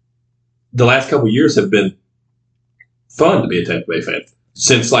the last couple of years have been fun to be a Tampa Bay fan.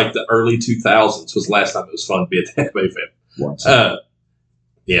 Since like the early 2000s was the last time it was fun to be a Tampa Bay fan.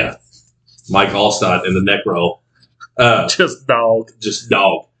 Yeah. Mike Allstott in the neck roll. Just dog.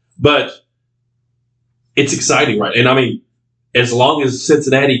 But it's exciting, right? And I mean, as long as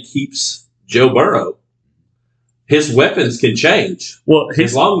Cincinnati keeps Joe Burrow, his weapons can change. Well,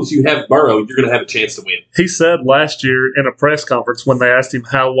 as long as you have Burrow, you're going to have a chance to win. He said last year in a press conference when they asked him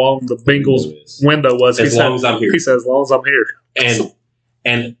how long the Bengals window was. As long as I'm here. He said, as long as I'm here.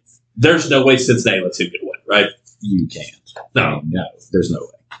 And there's no way Cincinnati lets him get away, right? You can't. No, there's no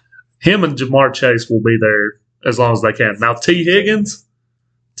way. Him and Jamar Chase will be there as long as they can. Now, T. Higgins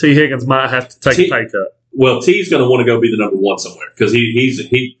might have to take a pay cut. Well, T's going to want to go be the number one somewhere because he's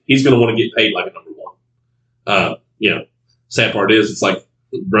going to want to get paid like a number one. Sad part is it's like,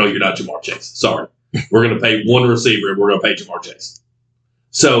 bro, you're not Jamar Chase. Sorry. We're going to pay one receiver and we're going to pay Jamar Chase.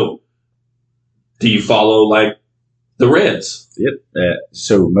 So, do you follow like the Reds? Yep.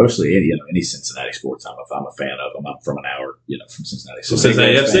 So mostly any Cincinnati sports I'm a fan of them. I'm from an hour, from Cincinnati. So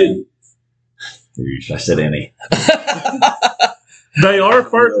Cincinnati FC. I said any. They are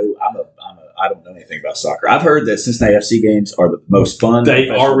first. I don't know anything about soccer. I've heard that Cincinnati FC games are the most fun. They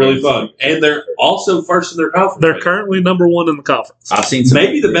are really fun. And they're also first in their conference. They're currently number one in the conference. I've seen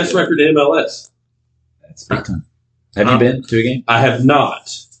maybe the best record in MLS. That's big time. Have you been to a game? I have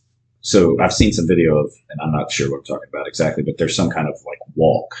not. So I've seen some video of, and I'm not sure what I'm talking about exactly, but there's some kind of like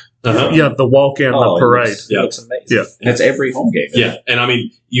walk. Uh-huh. Yeah, the walk in the parade. It looks amazing. Yeah. And it's every home game. Yeah. And I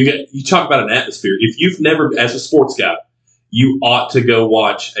mean, you talk about an atmosphere. If you've never, as a sports guy, you ought to go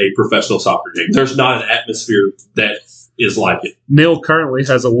watch a professional soccer game. There's not an atmosphere that is like it. Neil currently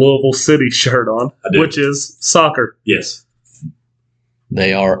has a Louisville City shirt on, which is soccer. Yes.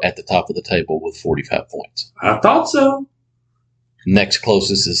 They are at the top of the table with 45 points. I thought so. Next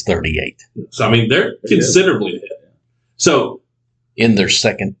closest is 38. So, I mean, they're considerably ahead. So, in their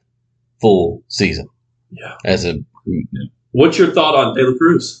second full season. Yeah. What's your thought on De La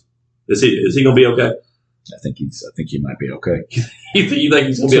Cruz? Is he going to be okay? I think he might be okay. You think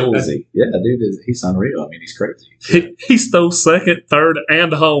he's going to be okay? Yeah, dude, he's unreal. I mean, he's crazy. He stole second, third,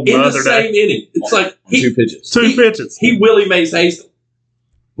 and home in the the other same day. inning. It's like two pitches. Two pitches. He Willie Mays Hastings.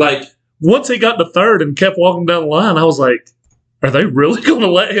 Like once he got to third and kept walking down the line, I was like, are they really going to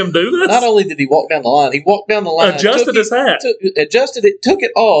let him do this? Not only did he walk down the line, he walked down the line, adjusted his hat, adjusted it, took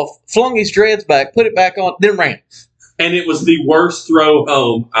it off, flung his dreads back, put it back on, then ran. And it was the worst throw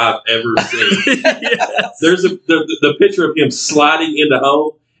home I've ever seen. Yes. There's the picture of him sliding into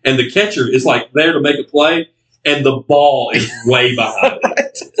home, and the catcher is like there to make a play, and the ball is way behind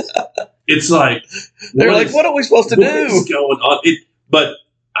it. It's like they're like, what are we supposed to do? What is going on? But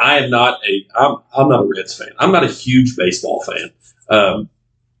I'm not a Reds fan. I'm not a huge baseball fan.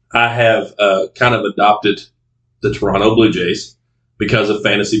 I have kind of adopted the Toronto Blue Jays because of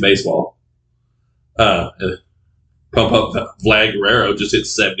fantasy baseball. Pump up Vlad Guerrero just hit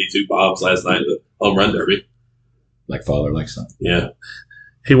 72 bombs last night in the home run derby. Like father, like son. Yeah.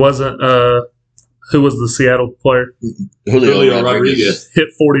 He wasn't. Who was the Seattle player? Julio Rodriguez hit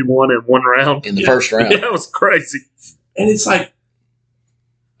 41 in one round in the first round. Yeah, it was crazy. And it's like,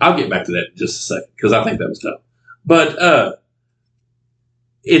 I'll get back to that in just a second because I think that was tough. But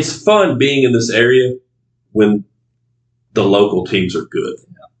it's fun being in this area when the local teams are good.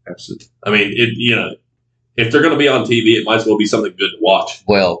 Yeah, absolutely. I mean, if they're going to be on TV, it might as well be something good to watch.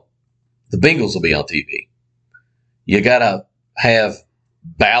 Well, the Bengals will be on TV. You got to have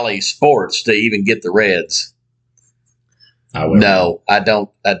Bally Sports to even get the Reds. No, I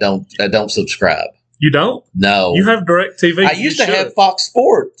don't subscribe. You don't? No. You have DirecTV. I used to have Fox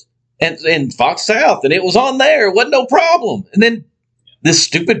Sports and Fox South, and it was on there. It wasn't no problem. And then this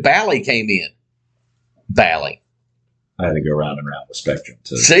stupid Bally came in. Bally. I had to go round and round with Spectrum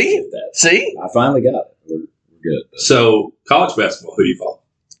to see get that. See, I finally got it. We're good. So college basketball, who do you follow?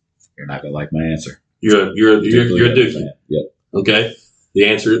 You're not gonna like my answer. You're a Duke fan. Yep. Okay. The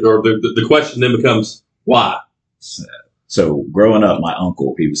answer or the question then becomes why. So growing up, my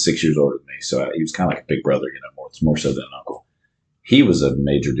uncle, he was 6 years older than me, so he was kind of like a big brother, more so than an uncle. He was a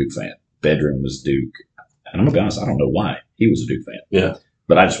major Duke fan. Bedroom was Duke, and I'm gonna be honest, I don't know why he was a Duke fan. Yeah.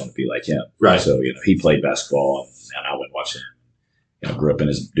 But I just want to be like him. Right. So, he played basketball and I went and watched him. Grew up in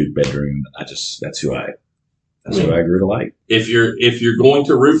his Duke bedroom. And that's who I grew to like. If you're going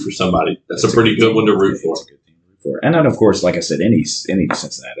to root for somebody, that's a pretty good one to root for. It's a good team to root for. And then of course, like I said, any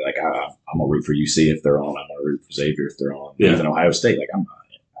Cincinnati, like I'm gonna root for UC if they're on. I'm gonna root for Xavier if they're on. Yeah. Even Ohio State, like I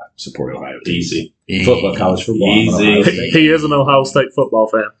support Ohio State. Easy. Football, college football. Easy. He is an Ohio State football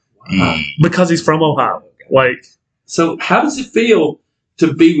fan. Wow. Because he's from Ohio. Like, so how does it feel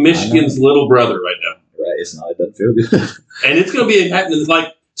to be Michigan's little brother right now? Right, it doesn't feel good. And it's going to be happening.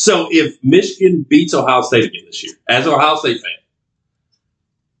 Like, so if Michigan beats Ohio State again this year, as an Ohio State fan,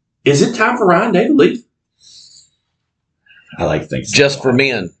 is it time for Ryan Day to leave? I like things. Just for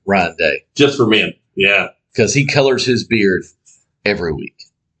men, Ryan Day. Just for men, yeah. Because he colors his beard every week.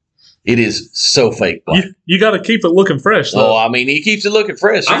 It is so fake black. You got to keep it looking fresh, though. Oh, I mean, he keeps it looking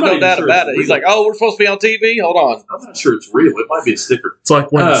fresh. There's no doubt about it. He's like, oh, we're supposed to be on TV? Hold on. I'm not sure it's real. It might be a sticker. It's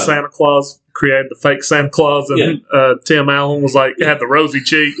like when Santa Claus created the fake Santa Claus and Tim Allen was like, had the rosy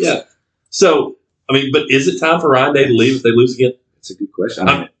cheeks. Yeah. So, I mean, but is it time for Ryan Day to leave if they lose again? It's a good question.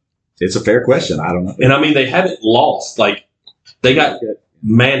 I mean, it's a fair question. I don't know. And I mean, they haven't lost. Like, they got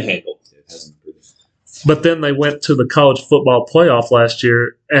manhandled. But then they went to the college football playoff last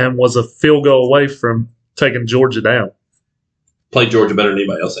year and was a field goal away from taking Georgia down. Played Georgia better than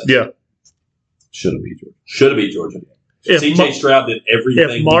anybody else has. Yeah. Should have beat Georgia. Should have beat Georgia. C.J. Stroud did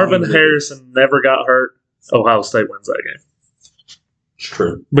everything. If Marvin Harrison never got hurt, Ohio State wins that game. It's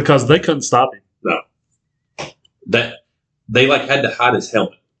true. Because they couldn't stop him. No. They had to hide his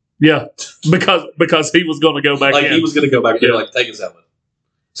helmet. Yeah. Because he was going to go back in. He was going to go back there, take his helmet.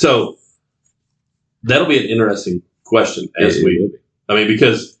 So that'll be an interesting question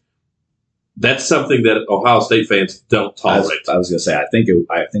because that's something that Ohio State fans don't tolerate. I was going to say, I think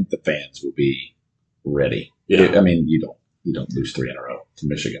the fans will be ready. Yeah. I mean, you don't lose 3 in a row to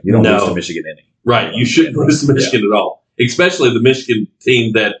Michigan. You don't lose to Michigan any. Right. You shouldn't lose to Michigan at all, especially the Michigan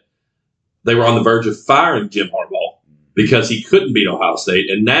team that they were on the verge of firing Jim Harbaugh because he couldn't beat Ohio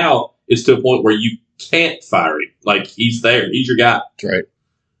State. And now it's to a point where you can't fire him. Like, he's there. He's your guy. That's right.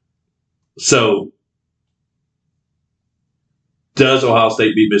 So, does Ohio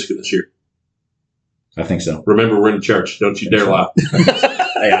State beat Michigan this year? I think so. Remember, we're in church. Don't you dare lie.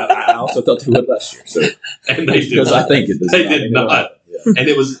 Hey, I also thought they would last year. So. And they did because not. I think it does. They did not. Yeah.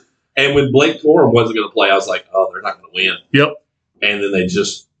 And when Blake Corum wasn't going to play, I was like, oh, they're not going to win. Yep. And then they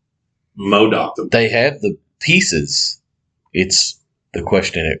just mo-docked them. They have the pieces. It's the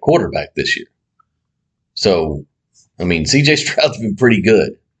question at quarterback this year. So, I mean, C.J. Stroud's been pretty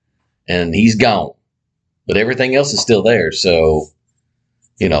good, and he's gone. But everything else is still there. So,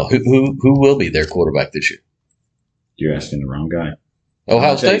 who will be their quarterback this year? You're asking the wrong guy.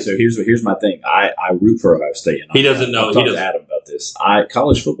 Ohio State? So here's my thing. I root for Ohio State. And he doesn't know. I'll talk to Adam about this.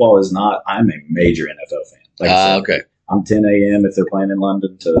 College football is not. I'm a major NFL fan. Like I said, okay. I'm 10 a.m. if they're playing in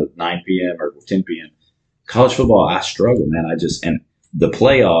London to 9 p.m. or 10 p.m. College football, I struggle, man. And the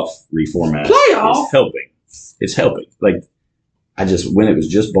playoff reformat is helping. It's helping. Like, when it was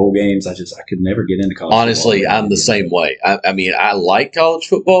just bowl games, I could never get into college Honestly, football. I'm the same way. I mean, I like college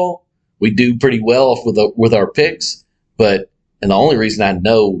football. We do pretty well with our picks, but And the only reason I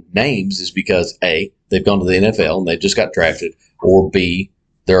know names is because A, they've gone to the NFL and they just got drafted, or B,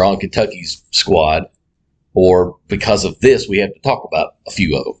 they're on Kentucky's squad, or because of this, we have to talk about a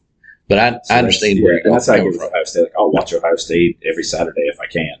few of them. But I understand where you're that's how I coming go for from. Ohio State. Like, I'll watch Ohio State every Saturday if I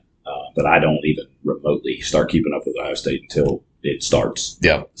can, but I don't even remotely start keeping up with Ohio State until it starts.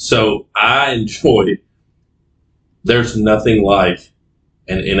 Yeah. So I enjoy. There's nothing like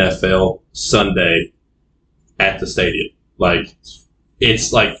an NFL Sunday at the stadium. Like,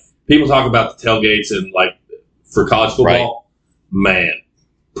 it's like people talk about the tailgates and like for college football, man,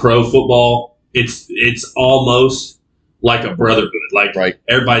 pro football, it's almost like a brotherhood. Like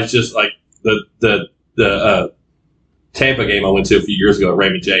everybody's just like the Tampa game I went to a few years ago at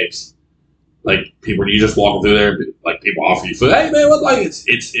Raymond James. Like, people, you just walking through there, like people offer you food. Hey man, what, like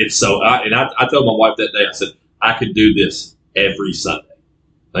it's so. I told my wife that day, I said I could do this every Sunday.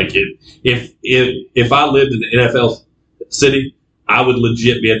 Like, if I lived in an NFL city, I would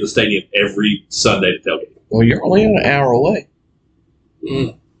legit be at the stadium every Sunday to tailgate. Well, you're only an hour away.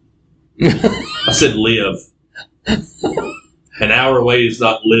 I said live. An hour away is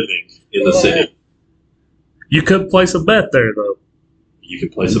not living in the city. You could place a bet there, though. You can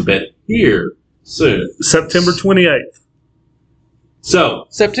place a bet here soon. September 28th. So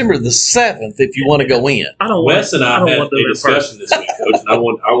September the 7th, if you want to go in. Wes and I had a discussion this week, Coach, and I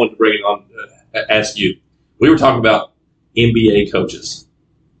want to bring it on. Ask you. We were talking about NBA coaches,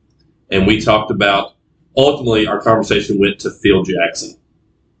 and we talked about, ultimately our conversation went to Phil Jackson.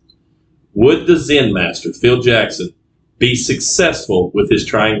 Would the Zen Master, Phil Jackson, be successful with his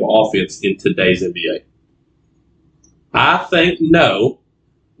triangle offense in today's NBA? I think no.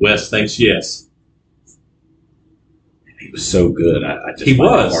 Wes thinks yes. He was so good. I just He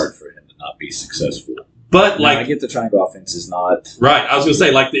find was it hard for him to not be successful. But Now, like, I get the triangle offense is not right. I was going to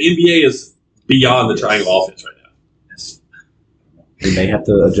say, like, the NBA is beyond the triangle offense right now. He may have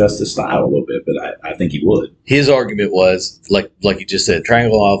to adjust his style a little bit, but I think he would. His argument was, like you just said,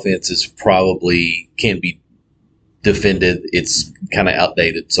 triangle offense is probably can be defended. It's kind of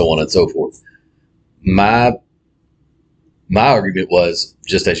outdated, so on and so forth. My argument was,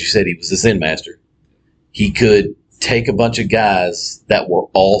 just as you said, he was the Zen Master. He could take a bunch of guys that were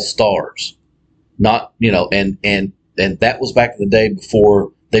all stars, not, and that was back in the day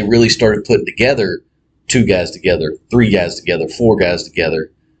before they really started putting together 2 guys together, 3 guys together, 4 guys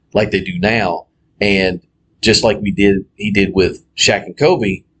together, like they do now. And just like he did with Shaq and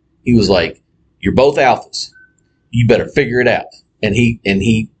Kobe, he was like, "You're both alphas. You better figure it out." And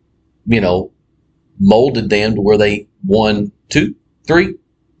he molded them to where they won 3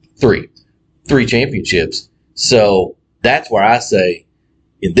 championships. So that's where I say,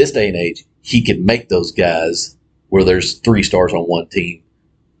 in this day and age, he can make those guys where there's 3 stars on one team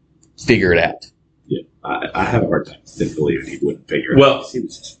figure it out. Yeah, I have a hard time believing he wouldn't figure it Well, out.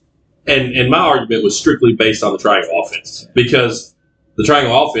 and my argument was strictly based on the triangle offense, because the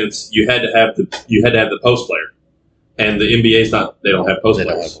triangle offense, you had to have the post player, and the NBA's not. They don't have post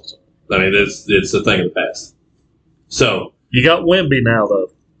players. I mean, it's a thing of the past. So you got Wemby now,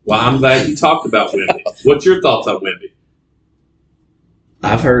 though. Well, I'm glad you talked about Wemby. What's your thoughts on Wemby?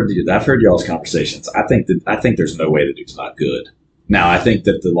 I've heard y'all's conversations. I think there's no way the dude's not good. Now, I think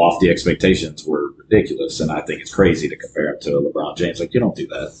that the lofty expectations were ridiculous, and I think it's crazy to compare him to LeBron James. Like, you don't do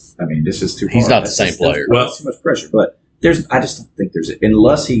that. I mean, this is too hard. He's not the same player. Well, too much pressure. But I just don't think there's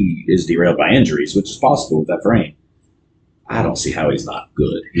unless he is derailed by injuries, which is possible with that frame. I don't see how he's not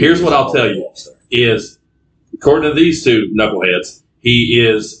good. Here's what I'll tell you: is according to these 2 knuckleheads, he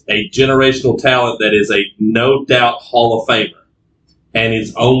is a generational talent that is a no doubt Hall of Famer, and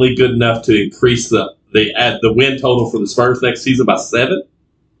is only good enough to increase the win total for the Spurs next season by 7.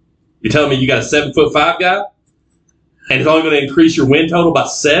 You're telling me you got a 7'5" guy, and it's only going to increase your win total by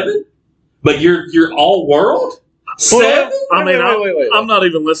 7? But you're all world 7? I'm not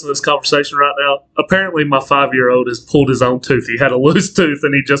even listening to this conversation right now. Apparently, my 5-year-old has pulled his own tooth. He had a loose tooth,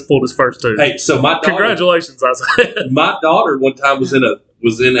 and he just pulled his first tooth. Hey, so my daughter, congratulations, Isaiah. My daughter one time was in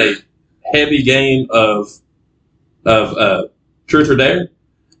a heavy game of Truth or Dare,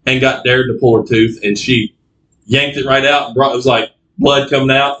 and got dared to pull her tooth, and she yanked it right out, and it was like blood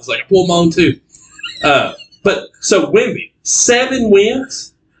coming out. It's like, I pulled my own tooth. But so Wemby, 7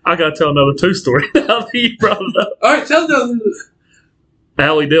 wins. I got to tell another 2 story now that you brought it up. All right, tell another.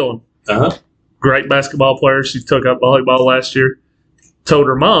 Allie Dillon. Great basketball player. She took up volleyball last year. Told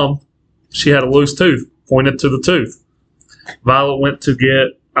her mom she had a loose tooth, pointed to the tooth. Violet went to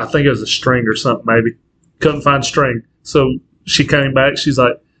get, I think it was a string or something maybe. Couldn't find string. So she came back. She's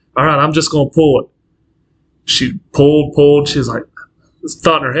like, "All right, I'm just going to pull it." She pulled. She's like,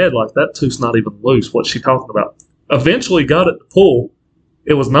 thought in her head, like, that tooth's not even loose. What's she talking about? eventually got it to pull.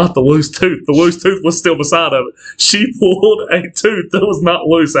 It was not the loose tooth. The loose tooth was still beside of it. She pulled a tooth that was not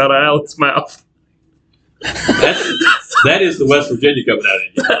loose out of Alex' mouth. That is the West Virginia coming out of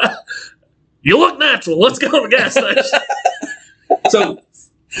you. You look natural. Let's go to the gas station. So,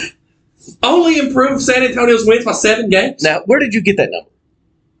 only improved San Antonio's wins by 7 games? Now, where did you get that number?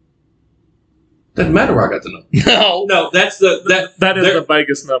 Doesn't matter where I got the number. No, that's that is the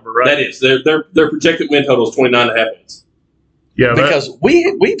Vegas number, right? That is. Their projected win total is 29.5 wins. Yeah, because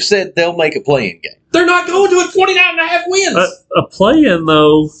we've said they'll make a play-in game. They're not going to at 29.5 wins. A play-in,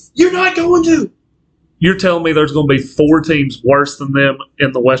 though. You're not going to. You're telling me there's going to be 4 teams worse than them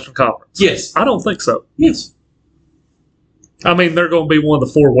in the Western Conference? Yes. I don't think so. Yes. I mean, they're going to be one of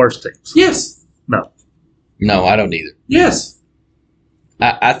the 4 worst teams. Yes. No, I don't either. Yes.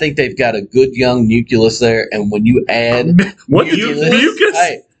 I think they've got a good young nucleus there, and when you add what mucus?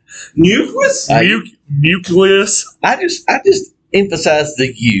 Hey, nucleus? Nucleus. I just emphasize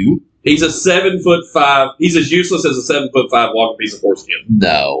the U. He's a 7'5". He's as useless as a 7'5" walking piece of foreskin.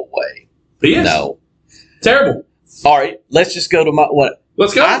 No way. He is. No. Terrible. All right, let's just go to what.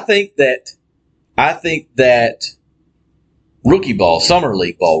 Let's go. I think that rookie ball, summer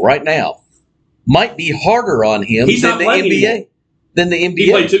league ball, right now might be harder on him than the NBA. Anymore. Than the NBA. He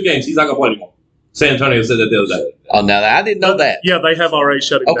played 2 games. He's not going to play anymore. San Antonio said that the other day. Oh, now I didn't know that. Yeah, they have already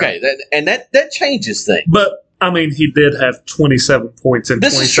shut him down. Okay, that changes things. But I mean, he did have 27 points in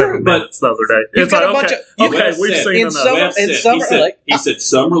 27 minutes the other day. You've got a bunch of we've seen enough. He said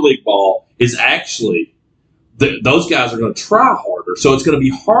summer league ball is actually those guys are going to try harder, so it's going to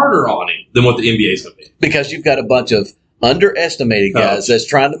be harder on him than what the NBA is going to be. Because you've got a bunch of underestimated guys that's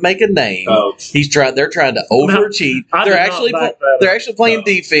trying to make a name. They're trying to overachieve. They're actually playing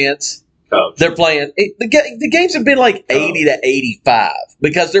defense. Coach. They're playing the games have been like 80 to 85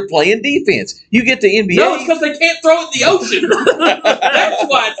 because they're playing defense. You get to NBA. No, it's because they can't throw it in the ocean. That's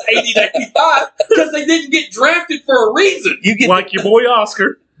why it's 80 to 85 because they didn't get drafted for a reason. You get like your boy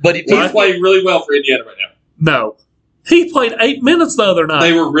Oscar, but he's playing really well for Indiana right now. No. He played 8 minutes the other night.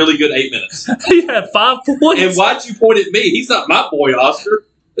 They were really good 8 minutes. He had 5 points. And why'd you point at me? He's not my boy, Oscar.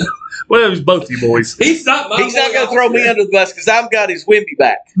 Well, he's both you boys. He's not my boy. He's not going to throw me under the bus because I've got his Wimby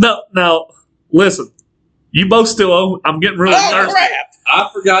back. No, now, listen. You both still owe. I'm getting really thirsty. Crap. I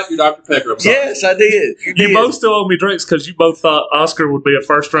forgot your Dr. Pepper. Yes, I did. You both still owe me drinks because you both thought Oscar would be a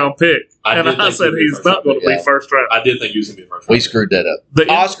first-round pick. And I said he's not going to be first round. I did think he was going to be first round. We screwed that up.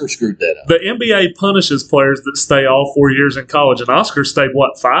 Oscar screwed that up. The NBA punishes players that stay all 4 years in college, and Oscar stayed,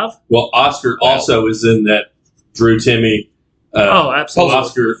 5? Well, Oscar also is in that Drew Timme.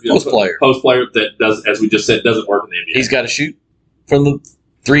 Absolutely. Oscar, post player that does, as we just said, doesn't work in the NBA. He's got to shoot from the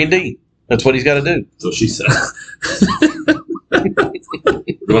 3-and-D. That's what he's got to do. So she said.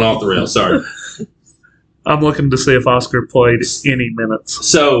 Going off the rails. Sorry. I'm looking to see if Oscar played any minutes.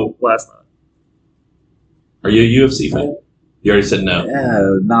 So last night. Are you a UFC fan? You already said no.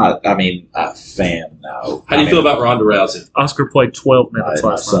 Not. I mean, a fan. No. How do you feel about Ronda Rousey? Oscar played 12 minutes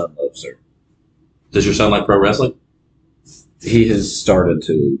last night. My son loves her. Does your son like pro wrestling? He has started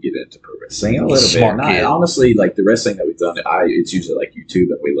to get into pro wrestling a little Smart bit. kid. Honestly, like the wrestling that we've done, it's usually like YouTube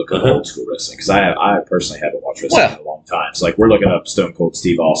that we look up old school wrestling because I personally haven't watched wrestling in a long time. So like we're looking up Stone Cold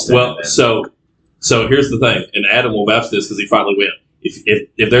Steve Austin. Well, so here's the thing, and Adam will vouch this because he finally went.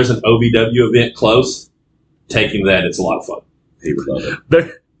 If there's an OVW event close, take him to that. It's a lot of fun. He would love it.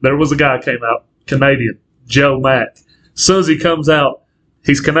 There was a guy came out, Canadian, Joe Mack. As soon as he comes out,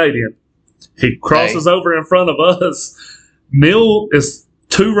 he's Canadian. He crosses over in front of us. Neil is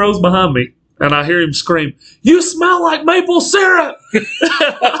 2 rows behind me, and I hear him scream, "You smell like maple syrup!"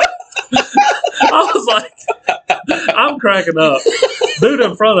 I was like, I'm cracking up. Dude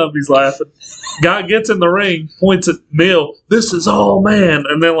in front of me's laughing. Guy gets in the ring, points at Neil, "This is all man,"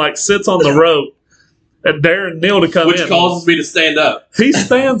 and then sits on the rope and daring Neil to come in. Which causes me to stand up. He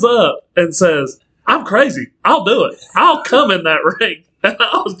stands up and says, "I'm crazy. I'll do it. I'll come in that ring." And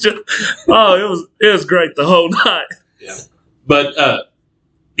I was just, it was great the whole night. Yeah. But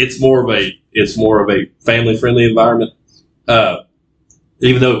it's more of a family friendly environment.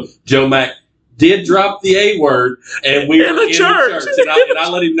 Even though Joe Mack did drop the A word, and we were in a church, and I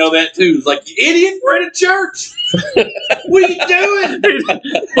let him know that too. It's like, "You idiot, we're in a church. What are you doing?"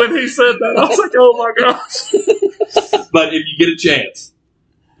 When he said that, I was like, "Oh my gosh!" But if you get a chance,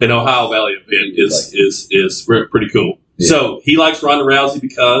 an Ohio Valley event is pretty cool. Yeah. So he likes Ronda Rousey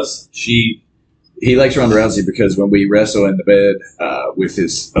because He likes Ronda Rousey because when we wrestle in the bed with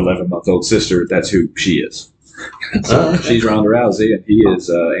his 11-month-old sister, that's who she is. So she's Ronda Rousey, and he is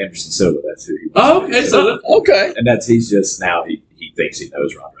Anderson Silva. That's who he was. Oh, okay. Okay. And he's just now he thinks he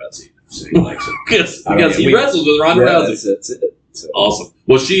knows Ronda Rousey. So he likes it. because he wrestles with Ronda Rousey. That's it. So. Awesome.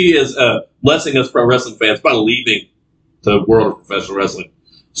 Well, she is blessing us pro wrestling fans by leaving the world of professional wrestling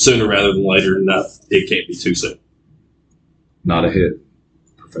sooner rather than later, and it can't be too soon. Not a hit.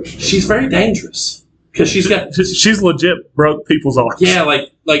 Professional. She's very dangerous because she's legit broke people's arms. Yeah,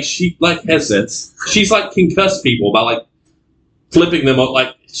 like she has sense. She's like concussed people by like flipping them up.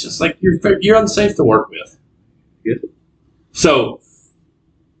 Like it's just like you're unsafe to work with. Yeah. So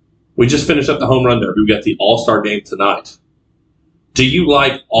we just finished up the home run derby. We got the All-Star game tonight. Do you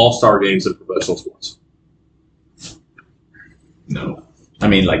like All-Star games in professional sports? No, I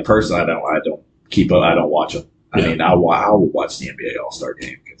mean, like personally, I don't keep up. I don't watch them. I mean, I will watch the NBA All-Star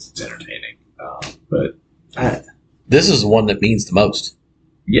game because it's entertaining. But this is the one that means the most.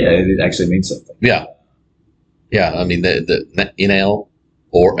 Yeah, it actually means something. Yeah. I mean, the NL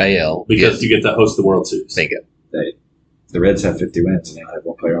or AL because you get to host the World Series. Bingo. The Reds have 50 wins and they only have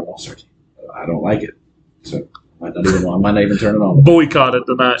one player on All-Star team. I don't like it, so I might not even turn it on. Boycott it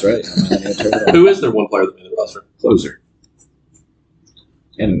tonight. That's right. I might not even turn it on. Who is their one player that made the roster? Closer.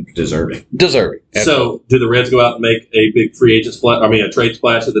 And deserving. So, do the Reds go out and make a big free agent splash? I mean, a trade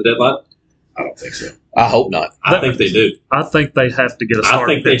splash at the deadline? I don't think so. I hope not. I think they do. I think they have to get a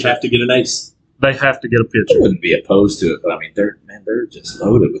starting I think they have to get an ace. They have to get a I pitcher. wouldn't be opposed to it, but I mean, they're just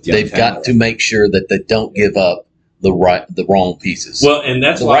loaded with young They've got to make sure that they don't give up the wrong pieces. Well, and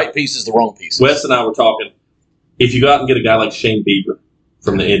that's the why right pieces, the wrong pieces. Wes and I were talking. If you go out and get a guy like Shane Bieber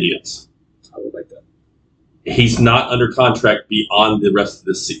from the Indians, I would like that. He's not under contract beyond the rest of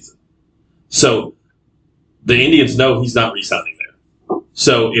this season. So the Indians know he's not re-signing there.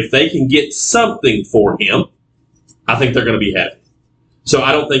 So if they can get something for him, I think they're going to be happy. So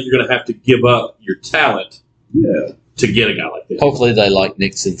I don't think you're going to have to give up your talent to get a guy like this. Hopefully they like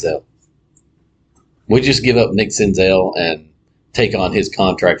Nick Senzel. We just give up Nick Senzel and take on his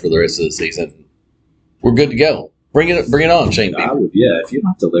contract for the rest of the season. We're good to go. Bring it on, Shane Bieber. I would, if you don't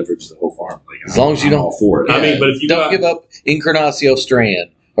have to leverage the whole farm league. As long as you don't. All for it. I mean, but if you don't give up Encarnacio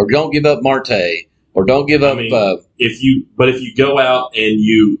Strand, or don't give up Marte, or don't give up. If you go out and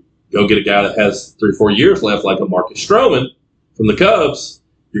you go get a guy that has 3 or 4 years left, like a Marcus Stroman from the Cubs,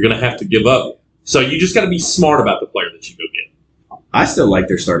 you're going to have to give up. So you just got to be smart about the player that you go get. I still like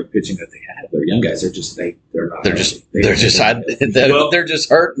their starting pitching that they have. They're young guys. They're just they're just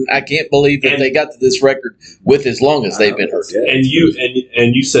hurt. And I can't believe that they got to this record with as long as they've been hurt. And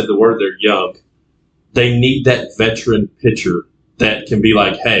you said the word they're young. They need that veteran pitcher that can be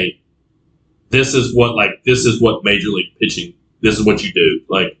like, hey, this is what major league pitching. This is what you do.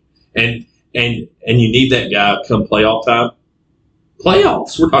 Like, and you need that guy come playoff time.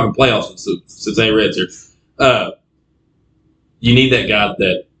 Playoffs. We're talking playoffs since they Reds here. You need that guy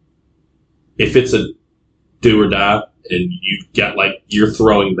that if it's a do or die, and you got you're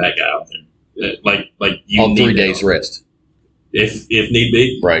throwing that guy out there, like you on need 3 days rest, if need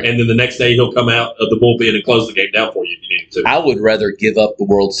be, right? And then the next day he'll come out of the bullpen and close the game down for you if you need to. I would rather give up the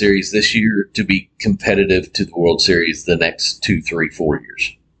World Series this year to be competitive to the World Series the next 2, 3, 4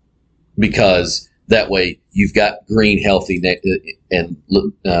 years, because that way you've got Green healthy and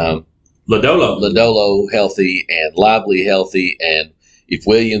Lodolo healthy and Lively healthy, and if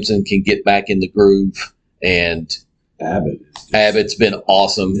Williamson can get back in the groove, and Abbott's been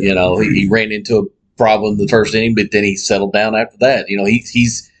awesome. You know, he ran into a problem the first inning, but then he settled down after that. You know,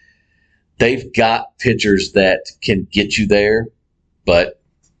 they've got pitchers that can get you there, but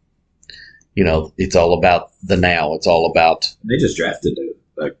you know, it's all about the now. It's all about. They just drafted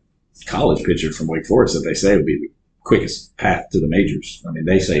a college pitcher from Wake Forest that they say would be the quickest path to the majors. I mean,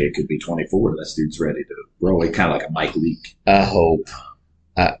 they say it could be 24. This dude's ready to roll. It kind of like a Mike Leake. I hope.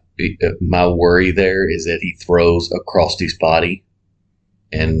 My worry there is that he throws across his body,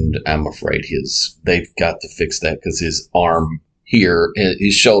 and I'm afraid they've got to fix that because his arm here,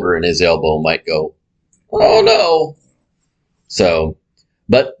 his shoulder and his elbow might go, oh no. So,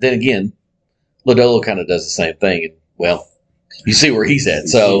 but then again, Lodolo kind of does the same thing. And, well, you see where he's at.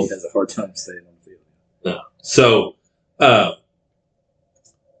 So he has a hard time staying on the field. No. So,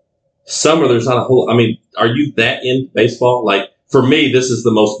 summer, there's not a whole. I mean, are you that in baseball? Like, for me, this is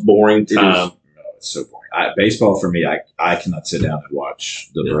the most boring time. It's so boring. Baseball, for me, I cannot sit down and watch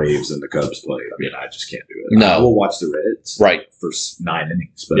the Braves and the Cubs play. I mean, I just can't do it. No. I will watch the Reds for 9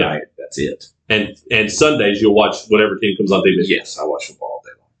 innings, but that's it. And Sundays, you'll watch whatever team comes on TV. Yes, I watch football all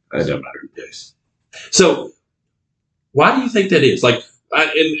day long. It doesn't matter who plays. So, why do you think that is? Like,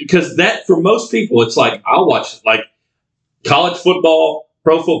 because that, for most people, it's like, I'll watch, like, college football,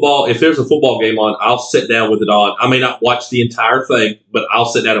 pro football. If there's a football game on, I'll sit down with it on. I may not watch the entire thing, but I'll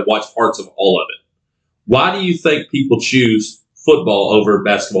sit down and watch parts of all of it. Why do you think people choose football over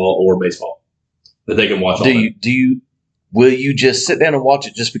basketball or baseball that they can watch all day. Will you just sit down and watch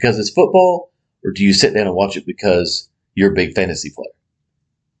it just because it's football, or do you sit down and watch it because you're a big fantasy player?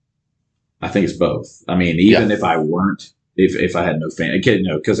 I think it's both. I mean, even if I weren't, if I had no fan,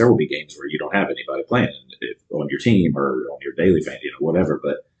 because there will be games where you don't have anybody playing on your team or on your daily fan, whatever.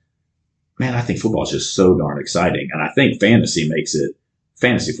 But man, I think football is just so darn exciting, and I think fantasy makes it.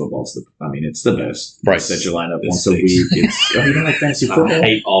 Fantasy football's it's the best. Right. Set your lineup once a week. You don't like fantasy football? I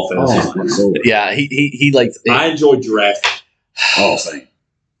hate all fantasy. Yeah, he likes. I enjoy drafting. Oh, same.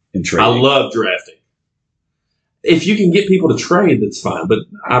 And trading. I love drafting. If you can get people to trade, that's fine. But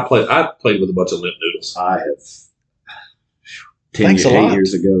I played with a bunch of limp noodles. I have 8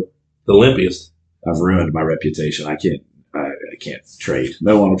 years ago. The limpiest. I've ruined my reputation. I can't trade.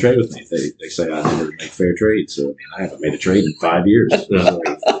 No one will trade with me. They say I never make fair trades. So I haven't made a trade in 5 years.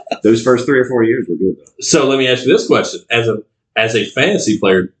 Those first 3 or 4 years were good though. So let me ask you this question: as a fantasy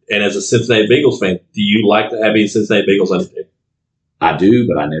player and as a Cincinnati Bengals fan, do you like to have any Cincinnati Bengals on your team? I do,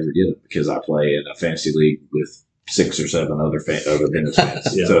 but I never get it because I play in a fantasy league with 6 or 7 other Bengals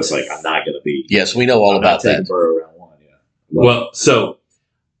fans. So it's like I'm not going to be. Yes, we know all about that. Burrow around 1. Yeah. Well, so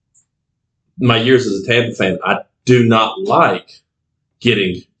my years as a Tampa fan, I do not like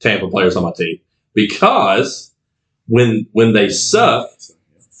getting Tampa players on my team because when they suck,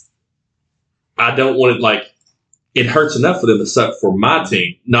 I don't want it it hurts enough for them to suck for my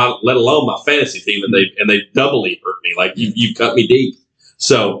team, not let alone my fantasy team, and they doubly hurt me. Like you cut me deep.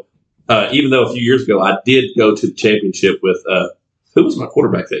 So even though a few years ago I did go to the championship with who was my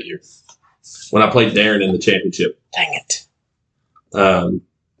quarterback that year when I played Darren in the championship? Dang it!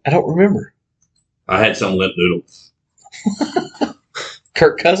 I don't remember. I had some limp noodle.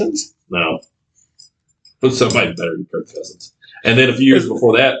 Kirk Cousins? No. It was somebody better than Kirk Cousins. And then a few years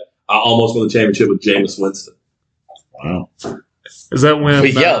before that, I almost won the championship with Jameis Winston. Wow. Is that when?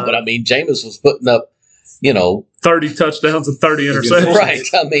 But I mean, Jameis was putting up, 30 touchdowns and 30 interceptions. Right.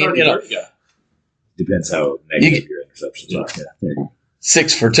 I mean, Depends how negative your interceptions are. Yeah.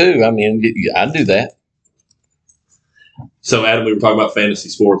 6 for 2. I mean, I do that. So, Adam, we were talking about fantasy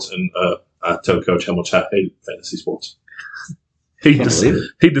sports, and I told Coach how much I hated fantasy sports. He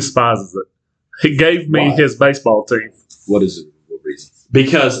despises it. He gave me his baseball team. What is it? What reason?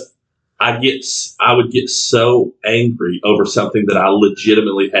 Because I would get so angry over something that I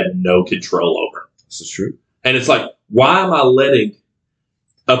legitimately had no control over. This is true. And it's like, why am I letting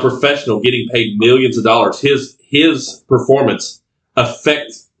a professional getting paid millions of dollars, his performance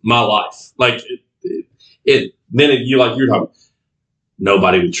affect my life? Like you're talking,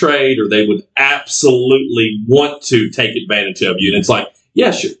 nobody would trade, or they would absolutely want to take advantage of you. And it's like,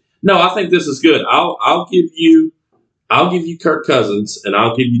 yeah, sure. No, I think this is good. I'll give you Kirk Cousins, and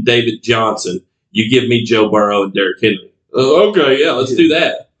I'll give you David Johnson. You give me Joe Burrow and Derrick Henry. Okay, yeah, let's do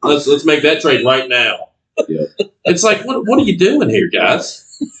that. Let's make that trade right now. Yeah. It's like, what are you doing here, guys?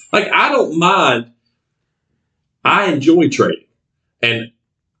 Like, I don't mind. I enjoy trading, and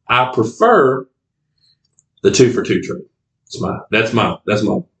I prefer the 2-for-2 trade. That's my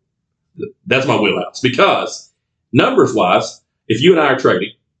wheelhouse, because numbers wise, if you and I are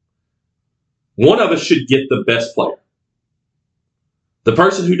trading, one of us should get the best player. The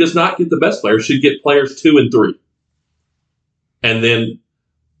person who does not get the best player should get players 2 and 3. And then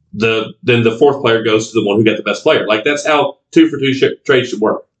the fourth player goes to the one who got the best player. Like, that's how 2-for-2 trades should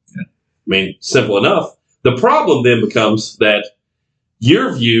work. Yeah. I mean, simple enough. The problem then becomes that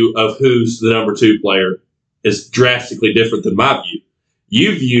your view of who's the number 2 player is drastically different than my view.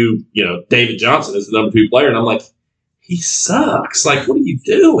 You view, David Johnson as the number 2 player, and I'm like, he sucks. Like, what are you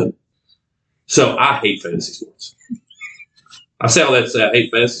doing? So I hate fantasy sports. I say all that to say I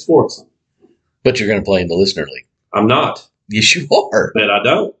hate fantasy sports. But you're going to play in the listener league. I'm not. Yes, you are. But I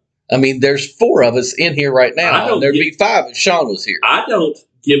don't. I mean, there's 4 of us in here right now. And there'd be 5 if Sean was here. I don't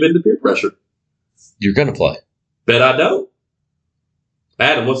give in to peer pressure. You're going to play. Bet I don't.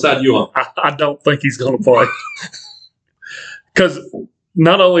 Adam, what side are you on? I don't think he's going to play. Because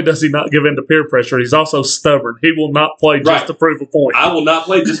not only does he not give in to peer pressure, he's also stubborn. He will not play just to prove a point. I will not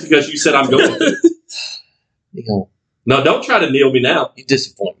play just because you said I'm going to. No, don't try to kneel me now. You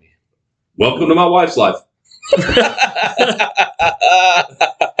disappoint me. Welcome to my wife's life.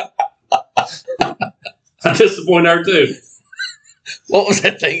 I disappoint her too. What was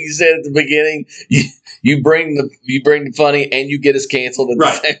that thing you said at the beginning? You bring the funny and you get us canceled at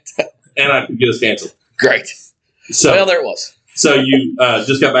the same time. And I could get us canceled. Great. So, well, there it was. So you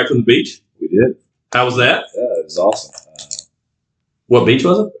just got back from the beach? We did. How was that? Yeah, it was awesome. What beach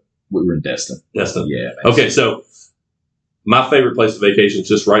was it? We were in Destin. Destin. Yeah. Man. Okay, so my favorite place to vacation is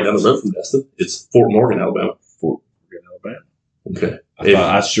just right down the road from Destin. It's Fort Morgan, Alabama. Fort Morgan, Alabama. Okay.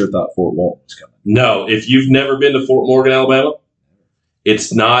 I sure thought Fort Walton was coming. No, if you've never been to Fort Morgan, Alabama,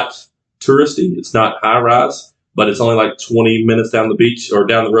 it's not touristy. It's not high rise, but it's only like 20 minutes down the beach or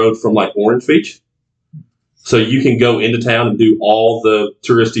down the road from like Orange Beach. So you can go into town and do all the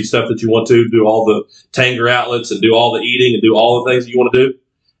touristy stuff that you want to, do all the Tanger outlets and do all the eating and do all the things that you want to do.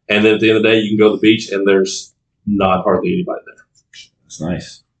 And then at the end of the day, you can go to the beach and there's not hardly anybody there. That's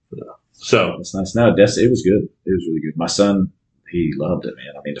nice. So that's nice. No, it was good. It was really good. My son, he loved it,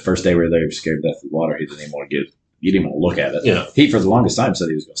 man. I mean, the first day we were there, he was scared to death of the water. He didn't even want to he didn't want to look at it. Yeah. He, for the longest time, said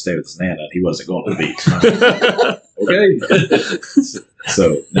he was going to stay with his Nana, and he wasn't going to the beach. Okay.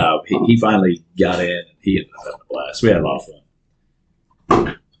 So, no, he finally got in, and he ended up having a blast. We had a lot of fun.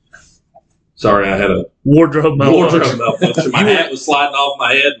 Sorry, I had a wardrobe malfunction. My hat was sliding off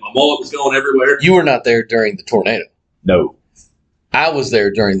my head. My mullet was going everywhere. You were not there during the tornado. No. I was there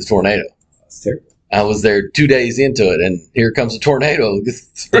during the tornado. That's terrible. I was there 2 days into it, and here comes a tornado.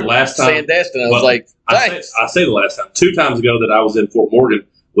 The last time, Sandestin, I was like, thanks. I say the last time. 2 times ago that I was in Fort Morgan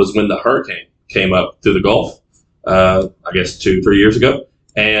was when the hurricane came up through the Gulf, I guess 2-3 years ago.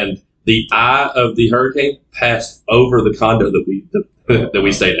 And the eye of the hurricane passed over the condo that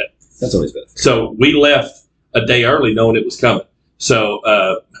we stayed at. That's always better. So we left a day early knowing it was coming. So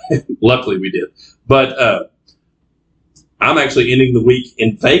luckily we did. But I'm actually ending the week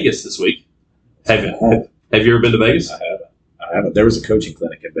in Vegas this week. Have you ever been to Vegas? I haven't. There was a coaching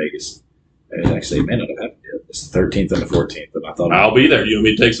clinic in Vegas. It was actually a minute. I haven't yet. It's the 13th and the 14th. And I thought I'll be there. You want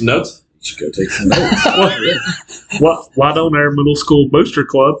me to take some notes? You should go take some notes. Why don't our middle school booster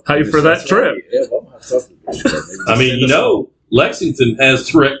club pay for that trip? Right. Yeah, well, I mean, Lexington has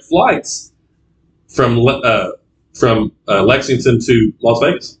direct flights from Lexington to Las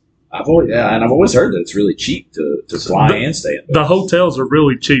Vegas. I've always heard that it's really cheap to fly and stay in Vegas. The hotels are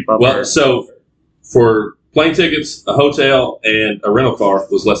really cheap. So for plane tickets, a hotel, and a rental car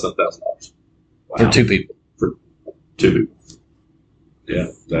was less than $1,000 for 2 people. For 2 people. Yeah,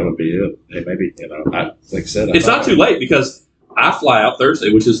 that would be it. Hey, maybe like I said, it's not too late because I fly out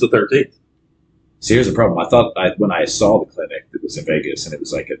Thursday, which is the 13th. See, here's the problem. I thought when I saw the clinic, it was in Vegas, and it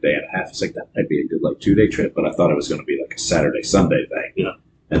was like a day and a half. It's like that might be a good 2-day trip, but I thought it was going to be like a Saturday Sunday thing. Yeah.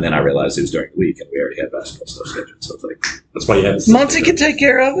 And then I realized it was during the week, and we already had basketball stuff scheduled. So it's like that's why you have Muncie can take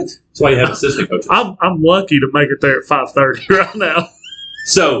care of it. That's why you have assistant coaches. I'm lucky to make it there at 5:30 right now.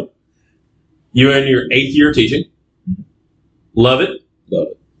 So you're in your 8th year of teaching. Love it. Love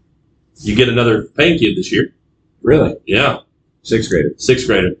it. You get another paying kid this year. Really? Yeah. 6th grader. 6th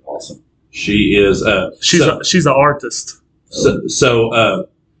grader. Awesome. She is. She's an artist. So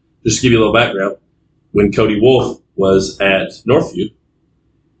just to give you a little background, when Cody Wolf was at Northview,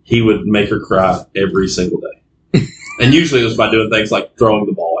 he would make her cry every single day. And usually it was by doing things like throwing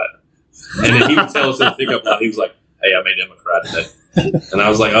the ball at her. And then he would tell us in the pickup line, he was like, "Hey, I made Emma cry today." And I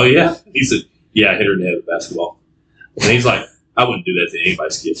was like, "Oh, yeah?" He said, "Yeah, I hit her in the head with a basketball." And he's like, "I wouldn't do that to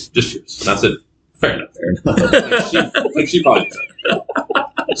anybody's kids, just yours." And I said, "Fair enough." She probably did.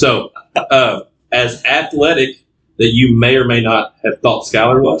 So, as athletic that you may or may not have thought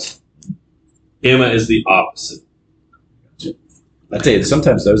Skylar was, Emma is the opposite. I tell you,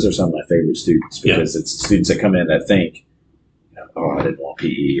 sometimes those are some of my favorite students because it's students that come in that think, "Oh, I didn't want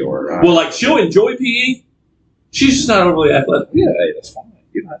PE," or she'll enjoy PE. She's just not overly athletic. Yeah, hey, that's fine.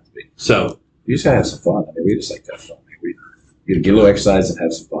 You don't have to be. So you just gotta have some fun. I mean, we just like to have fun. We get a little exercise and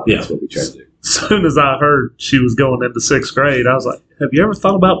have some fun. Yeah. That's what we try to do. As soon as I heard she was going into 6th grade, I was like, "Have you ever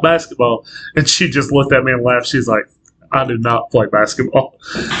thought about basketball?" And she just looked at me and laughed. She's like, "I do not play basketball."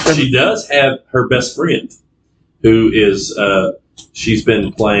 She does have her best friend, who is she's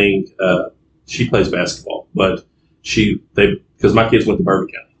been playing. She plays basketball, but because my kids went to Bourbon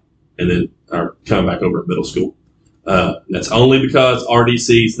County and then are coming back over at middle school. That's only because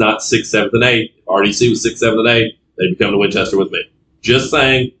RDC is not 6th, 7th, and 8th. If RDC was 6th, 7th, and 8th, they'd be coming to Winchester with me. Just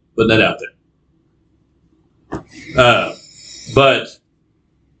saying, putting that out there. But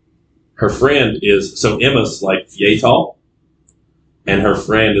her friend is, so Emma's like yay tall, and her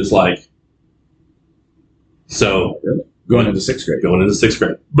friend is like, so. Really? Going into 6th grade. Going into 6th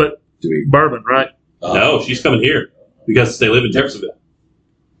grade. But Bourbon, right? No, she's coming here because they live in Jeffersonville.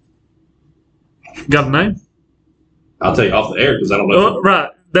 Got a name? I'll tell you off the air because I don't know. Right.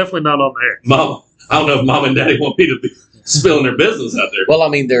 Definitely not on the air. Mom, I don't know if Mom and Daddy want me to be spilling their business out there. Well, I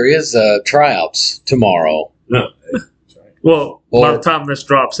mean, there is tryouts tomorrow. No. Well, by the time this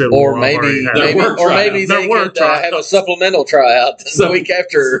drops, it or will maybe already maybe they could have a supplemental tryout the week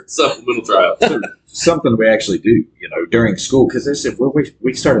after. Supplemental tryout. Something we actually do, during school, because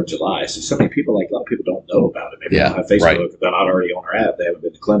we start in July, so many people, a lot of people don't know about it. Maybe they don't have Facebook, they're not already on our app, they haven't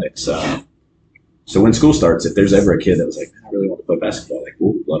been to clinics. So when school starts, if there's ever a kid that was like, I really want to play basketball, like,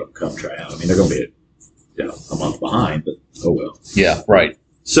 we'll let them come try out. I mean, they're going to be a month behind, but oh well. Yeah, right.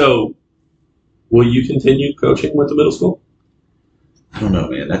 So, will you continue coaching with the middle school? I don't know,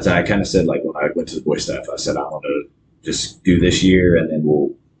 man. I kind of said, like, when I went to the boys staff, I said I want to just do this year, and then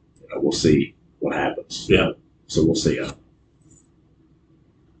we'll see what happens. Yeah. So we'll see.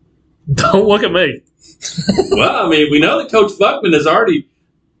 Don't look at me. Well, I mean, we know that Coach Buckman has already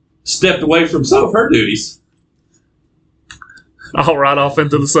stepped away from some of her duties. I'll ride off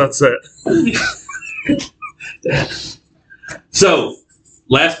into the sunset. So,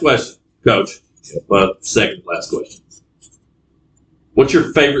 last question, Coach. Well, second last question. What's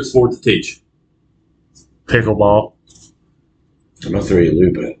your favorite sport to teach? Pickleball. I'm going to throw you a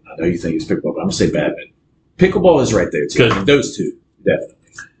loop, but I know you think it's pickleball, but I'm going to say badminton. Pickleball is right there, too. I mean, those two, definitely.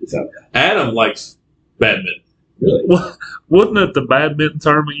 Adam likes badminton. Really? Wasn't it the badminton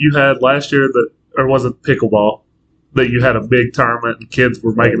tournament you had last year or was it pickleball that you had a big tournament and kids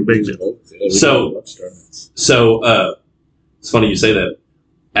were making a big deal? So it's funny you say that.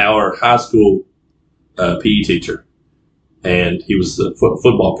 Our high school PE teacher, and he was the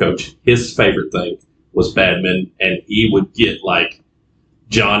football coach, his favorite thing was badminton, and he would get like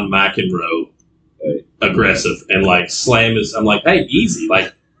John McEnroe aggressive and like slam his. I'm like, hey, easy.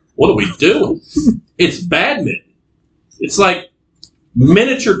 Like, what are we doing? It's badminton. It's like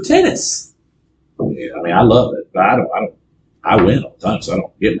miniature tennis. Yeah, I mean, I love it, but I win all the time, so I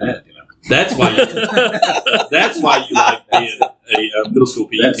don't get mad. That's why. That's why you like being a middle school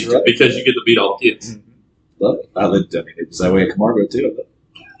PE teacher, right, because you get to beat all the kids. Love it. I mean, it was that way at Camargo too.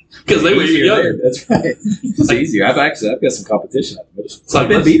 Because they were even younger. That's right. It's easier. I've got some competition at the middle school. So I've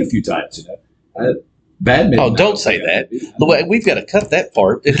been beat a few times. Badminton. Oh, don't say that. We've got to cut that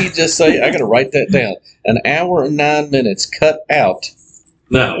part. Did he just say? I got to write that down. An hour and 9 minutes cut out.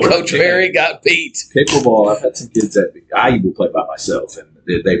 No, Coach Berry got beat. Pickleball. I've had some kids that I will play by myself, and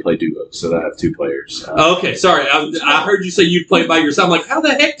they play duos, so I have two players. Okay, sorry. I heard you say you'd play by yourself. I'm like, how the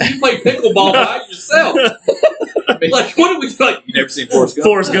heck do you play pickleball by yourself? I mean, like, what are we like? You never seen Forrest Gump?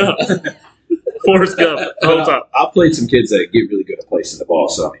 Forrest Gump. Forrest Gump. I've played some kids that get really good at placing the ball,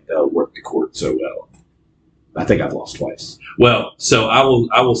 so I mean they'll work the court so well. I think I've lost twice. Well, so I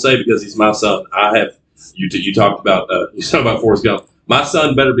will say, because he's my son, I have you talked about Forrest Gump. My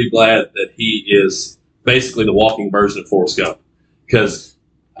son better be glad that he is basically the walking version of Forrest Gump, because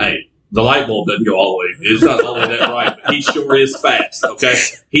hey, the light bulb doesn't go all the way. It's not all the way that bright, but he sure is fast. Okay,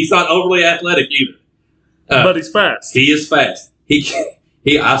 he's not overly athletic either, but he's fast. He is fast.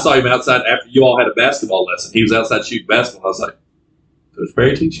 I saw him outside after you all had a basketball lesson. He was outside shooting basketball. I was like, "Does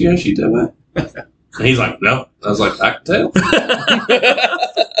Barry teach you how to shoot that way?" And he's like, "No." I was like, "I can tell."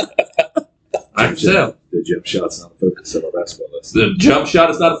 I can tell. The jump shot's not a focus of our basketball lesson. The jump shot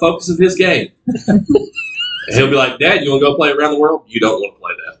is not a focus of his game. He'll be like, "Dad, you want to go play around the world?" You don't want to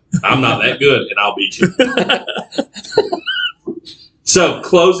play that. I'm not that good, and I'll beat you. So,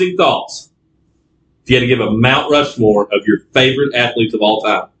 closing thoughts. If you had to give a Mount Rushmore of your favorite athletes of all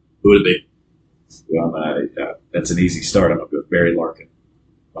time, who would it be? Well, that's an easy start. I'm going to go with Barry Larkin.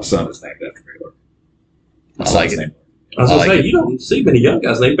 My son is named after Barry Larkin. I like it. I was going to say, you don't see many young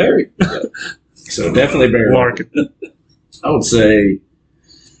guys named Barry. Yeah. So definitely Barry Larkin. I would say,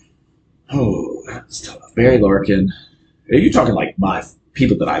 that's tough. Barry Larkin. Are you talking like my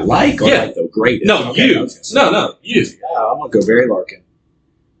people that I like, or like the greatest? No, okay, you. No, you. Yeah, I'm going to go Barry Larkin.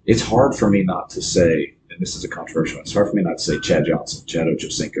 It's hard for me not to say, and this is a controversial one, it's hard for me not to say Chad Johnson, Chad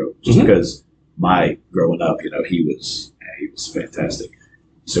Ochocinco, just because my growing up, he was fantastic.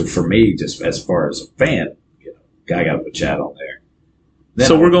 So for me, just as far as a fan, I got to put Chad on there. Then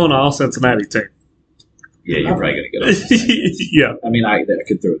so we're going all Cincinnati team. Yeah, you're probably going to get on. Yeah. I mean, I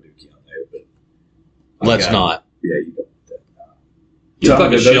could throw a Dookie on there, but let's not. Yeah, you don't want that. You look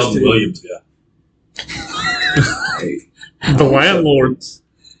like a Sheldon Williams guy. Hey, the landlord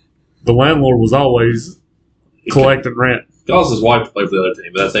was always collecting rent. Calls his wife to play for the other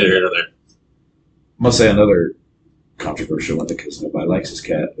team, but that's neither here nor there. I must say another controversial one because nobody likes his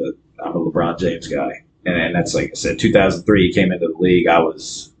cat, but I'm a LeBron James guy. And that's like I said, 2003, he came into the league. I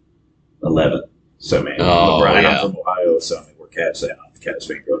was 11. So, man, LeBron, I'm from Ohio, so I mean, we're Cavs fan. I'm a Cavs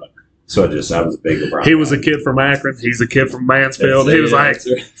fan growing up. So I was a big LeBron He was a kid from Akron. He's a kid from Mansfield. He was like,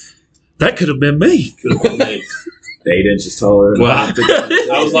 that could have been me. Could have been me. 8 inches taller. Well, I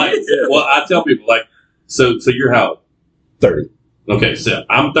was like, well, I tell people, like, so you're how old? 30. Okay, so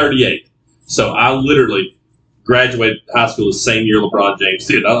I'm 38. So I literally graduated high school the same year LeBron James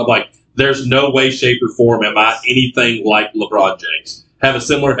did. I'm like, there's no way, shape, or form am I anything like LeBron James. Have a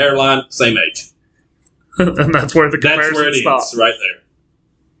similar hairline, same age. And that's where the comparison it stops. ends, right there.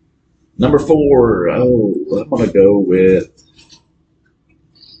 Number 4. Oh, I'm going to go with.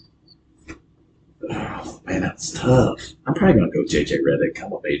 Oh, man, that's tough. I'm probably going to go J.J. Redick.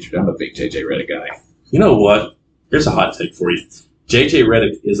 I'm a big J.J. Redick guy. You know what? Here's a hot take for you. J.J.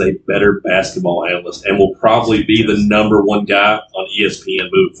 Redick is a better basketball analyst and will probably be the number 1 guy on ESPN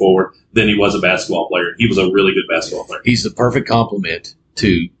moving forward than he was a basketball player. He was a really good basketball player. He's the perfect complement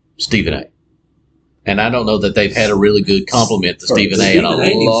to Stephen A. And I don't know that they've had a really good compliment to Stephen A. in a long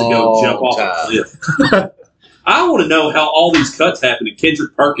needs to go jump off time. a cliff. I want to know how all these cuts happen and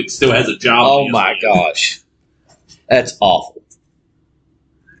Kendrick Perkins still has a job. Oh, my gosh. That's awful.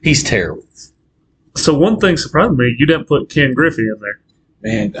 He's terrible. So one thing surprised me, you didn't put Ken Griffey in there.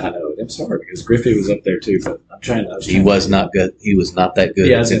 Man, I know. I'm sorry because Griffey was up there too, but he was not good. He was not that good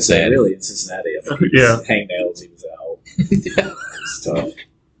in Cincinnati. Really, in Cincinnati. I think hangnails, he was out. It's tough.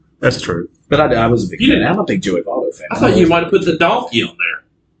 That's true. But I was a big fan. I'm a big Joey Votto fan. I thought you might have put the donkey on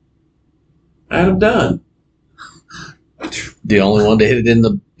there. Adam Dunn. The only one to hit it in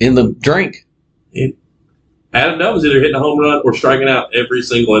the drink. Adam Dunn was either hitting a home run or striking out every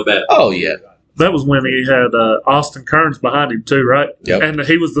single at bat. Oh, yeah. That was when he had Austin Kearns behind him, too, right? Yep. And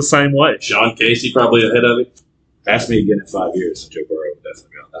he was the same way. Sean Casey probably ahead of him. Ask me again in 5 years, Joe Burrow would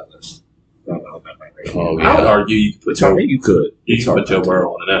definitely be on that list. Oh, yeah. I would argue you could put Joe. You could. You could put Joe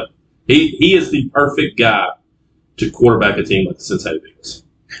Burrow on it now. He is the perfect guy to quarterback a team like the Cincinnati Bengals.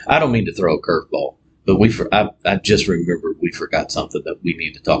 I don't mean to throw a curveball, but I just remembered we forgot something that we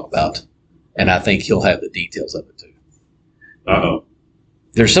need to talk about, and I think he'll have the details of it too. Uh-oh.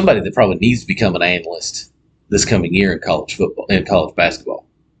 There's somebody that probably needs to become an analyst this coming year in college football and college basketball.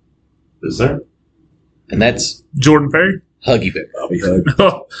 Is there? And that's Jordan Perry? Huggy Bear.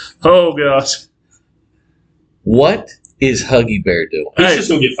 Oh, gosh. What is Huggy Bear doing? He's just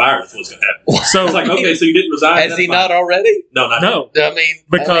going to get fired. That's what's going to happen. So it's like, okay, so you didn't resign. Has he not already? No, not yet.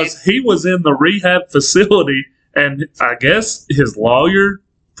 Because he was in the rehab facility, and I guess his lawyer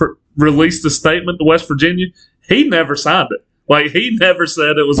released a statement to West Virginia. He never signed it. Like, he never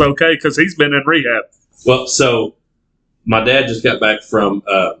said it was okay because he's been in rehab. Well, so my dad just got back from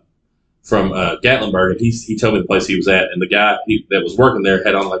Gatlinburg, and he told me the place he was at, and the guy that was working there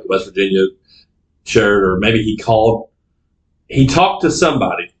had on like a West Virginia shirt, or maybe he talked to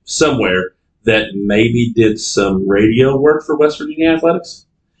somebody somewhere that maybe did some radio work for West Virginia Athletics,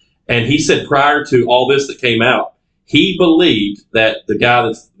 and he said prior to all this that came out, he believed that the guy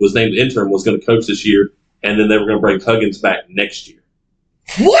that was named interim was going to coach this year, and then they were going to bring Huggins back next year.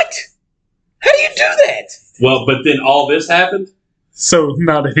 What? How do you do that? Well, but then all this happened. So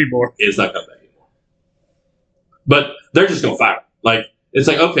not anymore. It's not coming back anymore. But they're just going to fire him. Like, it's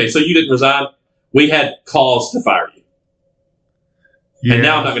like, okay, so you didn't resign. We had cause to fire you. Yeah. And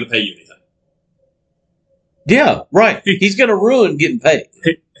now I'm not going to pay you anything. Yeah, right. He's going to ruin getting paid.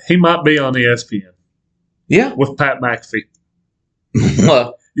 He might be on ESPN. Yeah. With Pat McAfee.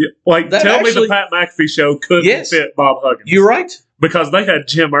 Well, tell me the Pat McAfee show couldn't fit Bob Huggins. You're right. Because they had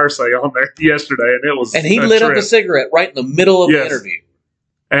Jim Irsay on there yesterday, and it was he lit up a cigarette right in the middle of the interview.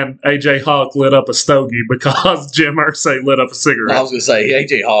 And A.J. Hawk lit up a stogie because Jim Irsay lit up a cigarette. I was going to say,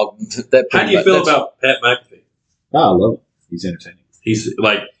 A.J. Hawk. How do you feel about Pat McAfee? Oh, I love him. He's entertaining. He's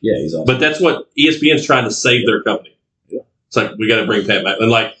like, yeah, he's awesome. But that's what ESPN's trying to save their company. Yeah. It's like, we got to bring Pat McAfee.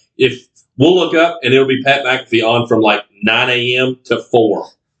 And like, if we'll look up and it'll be Pat McAfee on from like 9 a.m. to 4.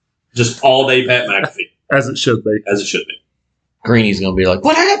 Just all day Pat McAfee. As it should be. As it should be. Greeny's going to be like,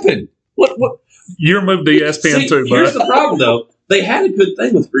 what happened? What? You're moved to ESPN too, bud. Here's the problem, though. They had a good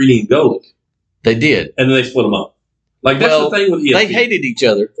thing with Greeny and Golick. They did. And then they split them up. Like, that's the thing with ESPN. They hated each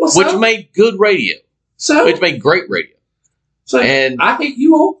other, which made good radio. Which made great radio. And I hate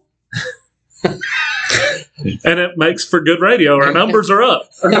you all. And it makes for good radio. Our numbers are up.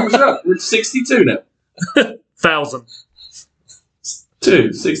 Our numbers are up. We're at 62 now. 1,000.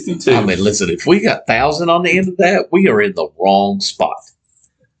 62. I mean, listen, if we got 1,000 on the end of that, we are in the wrong spot.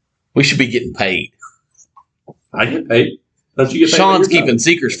 We should be getting paid. I get paid. Don't you get paid? Sean's keeping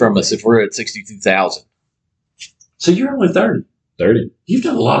secrets from us if we're at 62,000. So you're only 30. 30. You've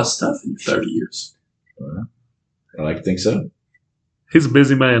done a lot of stuff in your 30 years. I like to think so. He's a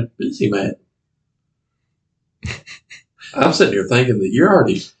busy man. Busy man. I'm sitting here thinking that you're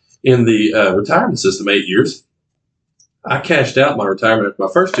already in the retirement system 8 years. I cashed out my retirement after my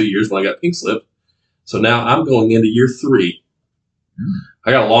first 2 years when I got pink slip. So now I'm going into year 3.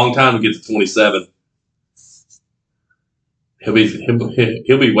 I got a long time to get to 27. He'll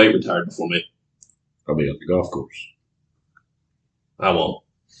be way retired before me. I'll be at the golf course. I won't.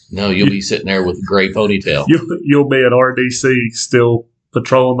 No, you'll be sitting there with a gray ponytail. You'll be at RDC still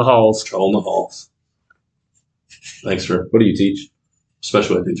patrolling the halls. Patrolling the halls. Thanks for. What do you teach?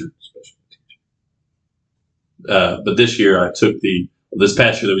 Special ed teacher. But this year I took this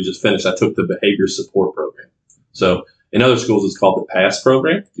past year that we just finished, I took the behavior support program. So in other schools, it's called the PASS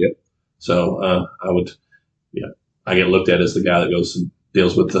program. Yep. So I get looked at as the guy that goes and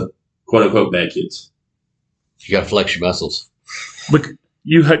deals with the quote unquote bad kids. You got to flex your muscles. Look,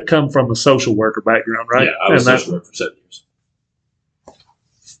 you had come from a social worker background, right? Yeah, I was a social worker for 7 years.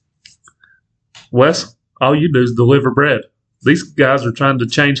 Wes, all you do is deliver bread. These guys are trying to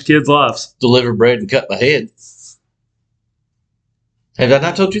change kids' lives. Deliver bread and cut my head. Have I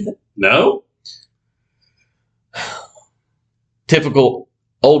not told you that? No. Typical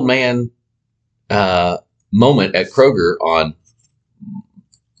old man moment at Kroger on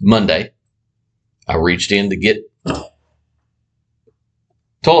Monday. I reached in to get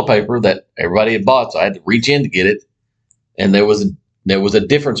toilet paper that everybody had bought, so I had to reach in to get it. And there was a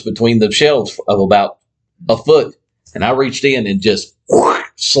difference between the shelves of about a foot. And I reached in and just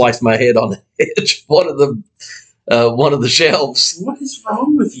sliced my head on the edge of one of the shelves. What is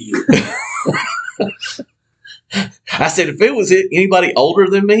wrong with you? I said, if it was anybody older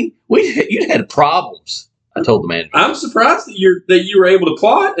than me, you'd had problems. I told the manager. I'm surprised that you were able to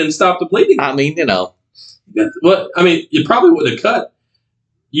clot and stop the bleeding. I mean, you know. Well, I mean, you probably would have cut.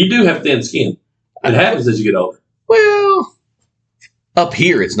 You do have thin skin. It happens as you get older. Well, up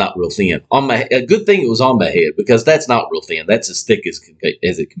here it's not real thin. A good thing it was on my head, because that's not real thin. That's as thick as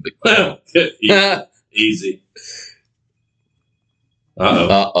it can be. Easy. Uh-oh.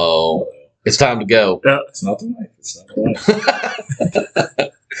 Uh-oh. It's time to go. It's not the knife. It's not the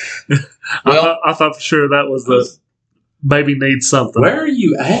knife. Well, I thought for sure that was the baby needs something. Where are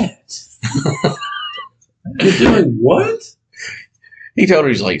you at? You're doing what? He told her,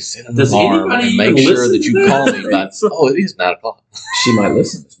 he's like, sit in the Does arm anybody and make even sure listen that you to call that? me. But, it is 9 o'clock. She might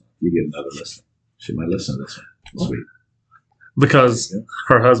listen this month. You get another listener. She might listen to this one this week. Because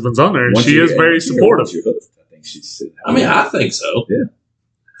her husband's on there, and Once she you is get- very once you get supportive. once you're hooked, I think she's sitting. I mean, I think so. Yeah.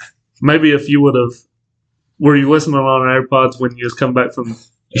 Maybe if you would have, were you listening on AirPods when you just come back from?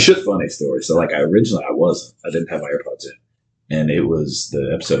 You should. Funny story. So, like, I wasn't. I didn't have my AirPods in, and it was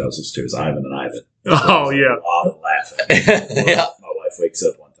the episode I was listening to was Ivan and Ivan. Oh yeah, A lot of laughing. Yeah. My wife wakes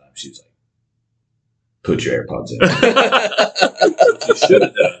up one time. She was like, "Put your AirPods in." What you should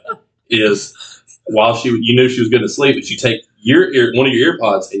have done is, while you knew she was going to sleep, but you take one of your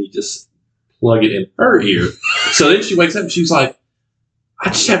earpods and you just plug it in her ear. So then she wakes up and she's like, I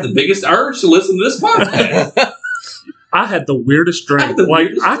just have the biggest urge to listen to this podcast. I had the weirdest dream.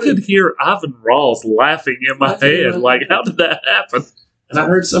 I could hear Ivan Ross laughing in my head. Like, how did that happen? And I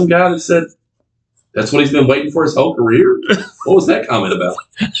heard some guy that said, that's what he's been waiting for his whole career. What was that comment about?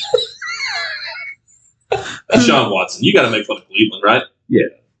 Deshaun Watson, you got to make fun of Cleveland, right? Yeah.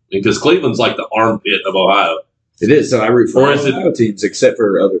 Because Cleveland's like the armpit of Ohio. It is. So I root for Or all is it- Ohio teams except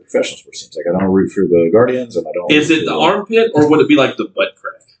for other professional sports teams. Like, I don't root for the Guardians, and I don't. Is it the armpit, or would it be like the butt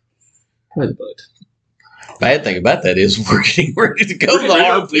crack? But Bad thing about that is we're getting ready to go to the We're going to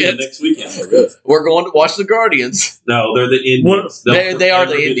armpit. next weekend. We're going to watch the Guardians. No, they're the Indians. They are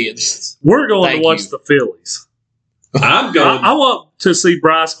the They'll- Indians. We're going Thank to watch you. the Phillies. I'm going. I want to see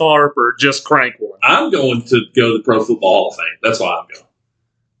Bryce Harper just crank one. I'm going to go to the Pro Football Hall of Fame. That's why I'm going.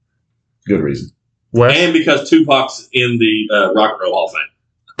 good reason. Wes, And because Tupac's in the Rock and Roll Hall of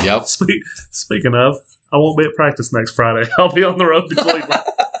Fame. Yep. speaking of, I won't be at practice next Friday. I'll be on the road to Cleveland.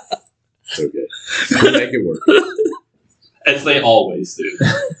 It's okay. We'll make it work. As they always do.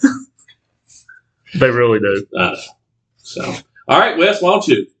 They really do. So, all right, Wes, why don't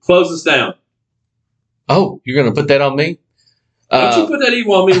you close us down? Oh, you're going to put that on me? Don't you put that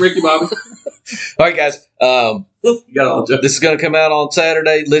evil on me, Ricky Bobby? All right, guys. You got all jokes. This is going to come out on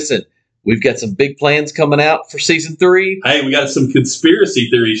Saturday. Listen, we've got some big plans coming out for season 3. Hey, we got some conspiracy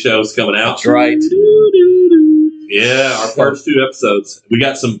theory shows coming out. That's right. Yeah, our first 2 episodes. We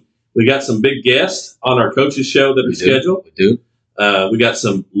got some big guests on our coaches show that are scheduled. We do. We got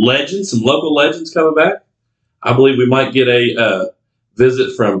some legends, some local legends coming back. I believe we might get a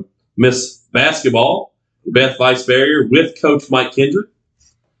visit from Miss Basketball, Beth Weisberger, with Coach Mike Kendrick.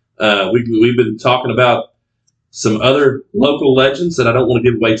 We've been talking about some other local legends that I don't want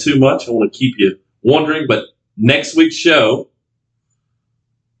to give away too much. I want to keep you wondering. But next week's show,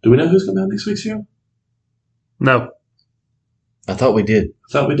 do we know who's coming out next week's show? No. I thought we did.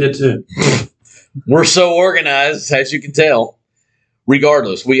 I thought we did too. We're so organized, as you can tell.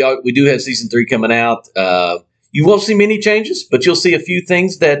 Regardless, we do have season 3 coming out. You won't see many changes, but you'll see a few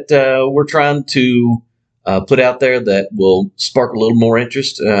things that we're trying to put out there that will spark a little more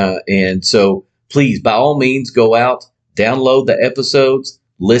interest. And so please, by all means, go out, download the episodes,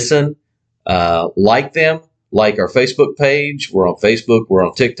 listen, like them, like our Facebook page. We're on Facebook. We're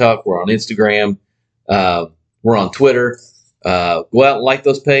on TikTok. We're on Instagram. We're on Twitter. Go out and like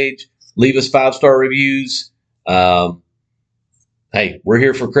those pages. Leave us 5-star reviews. Hey, we're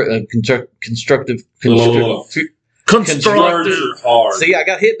here for constructive. Hard. See, I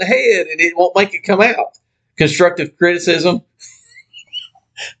got hit in the head and it won't make it come out. Constructive criticism.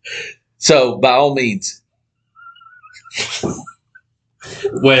 So, by all means.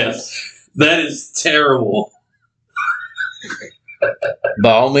 Wes, that is terrible.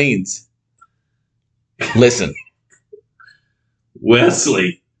 By all means. Listen.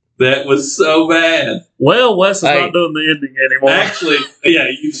 Wesley, that was so bad. Well, Wes is not doing the ending anymore. Actually, yeah,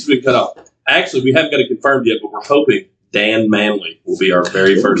 you've just been cut off. Actually, we haven't got it confirmed yet, but we're hoping Dan Manley will be our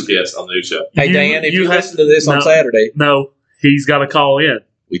very first guest on the new show. Hey, Dan, if you listen to this on Saturday. No, he's got to call in.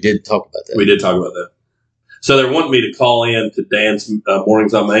 We did talk about that. We did talk about that. So they're wanting me to call in to Dan's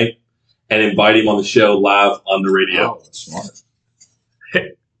Mornings on Main and invite him on the show live on the radio. Oh, that's smart.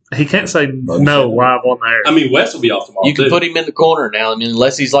 He can't say no live on the air. I mean, Wes will be off tomorrow. You can put him in the corner now. I mean,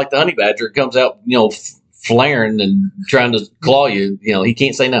 unless he's like the honey badger, comes out, flaring and trying to claw you. He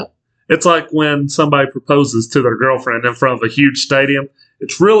can't say no. It's like when somebody proposes to their girlfriend in front of a huge stadium.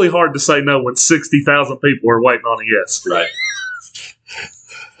 It's really hard to say no when 60,000 people are waiting on a yes. Right.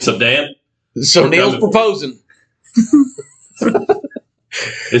 So, Dan? So, Neil's proposing.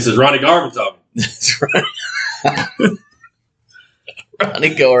 This is Ronnie Garvin talking. That's right.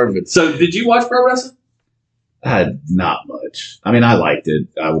 Ronnie Garvin. So, did you watch pro wrestling? Not much. I mean, I liked it.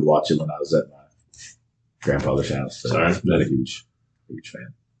 I would watch it when I was at my grandfather's house. So I'm not a huge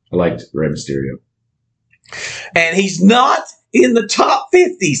fan. I liked Rey Mysterio. And he's not in the top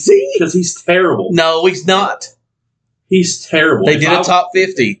 50, see? Because he's terrible. No, he's not. He's terrible. They did a top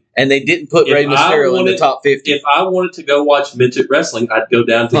 50, and they didn't put Rey Mysterio in the top 50. If I wanted to go watch midget wrestling, I'd go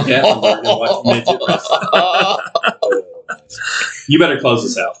down to Gatlinburg and watch midget wrestling. You better close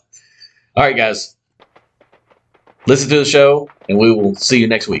this out. All right, guys. Listen to the show, and we will see you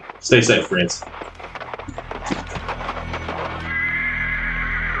next week. Stay safe, friends.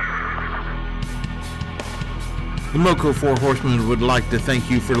 The Moco Four Horsemen would like to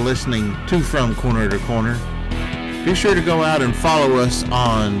thank you for listening to From Corner to Corner. Be sure to go out and follow us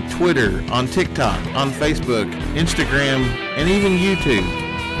on Twitter, on TikTok, on Facebook, Instagram, and even YouTube.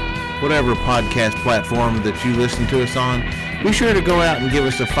 Whatever podcast platform that you listen to us on, be sure to go out and give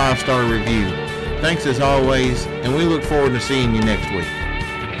us a 5-star review. Thanks as always, and we look forward to seeing you next week.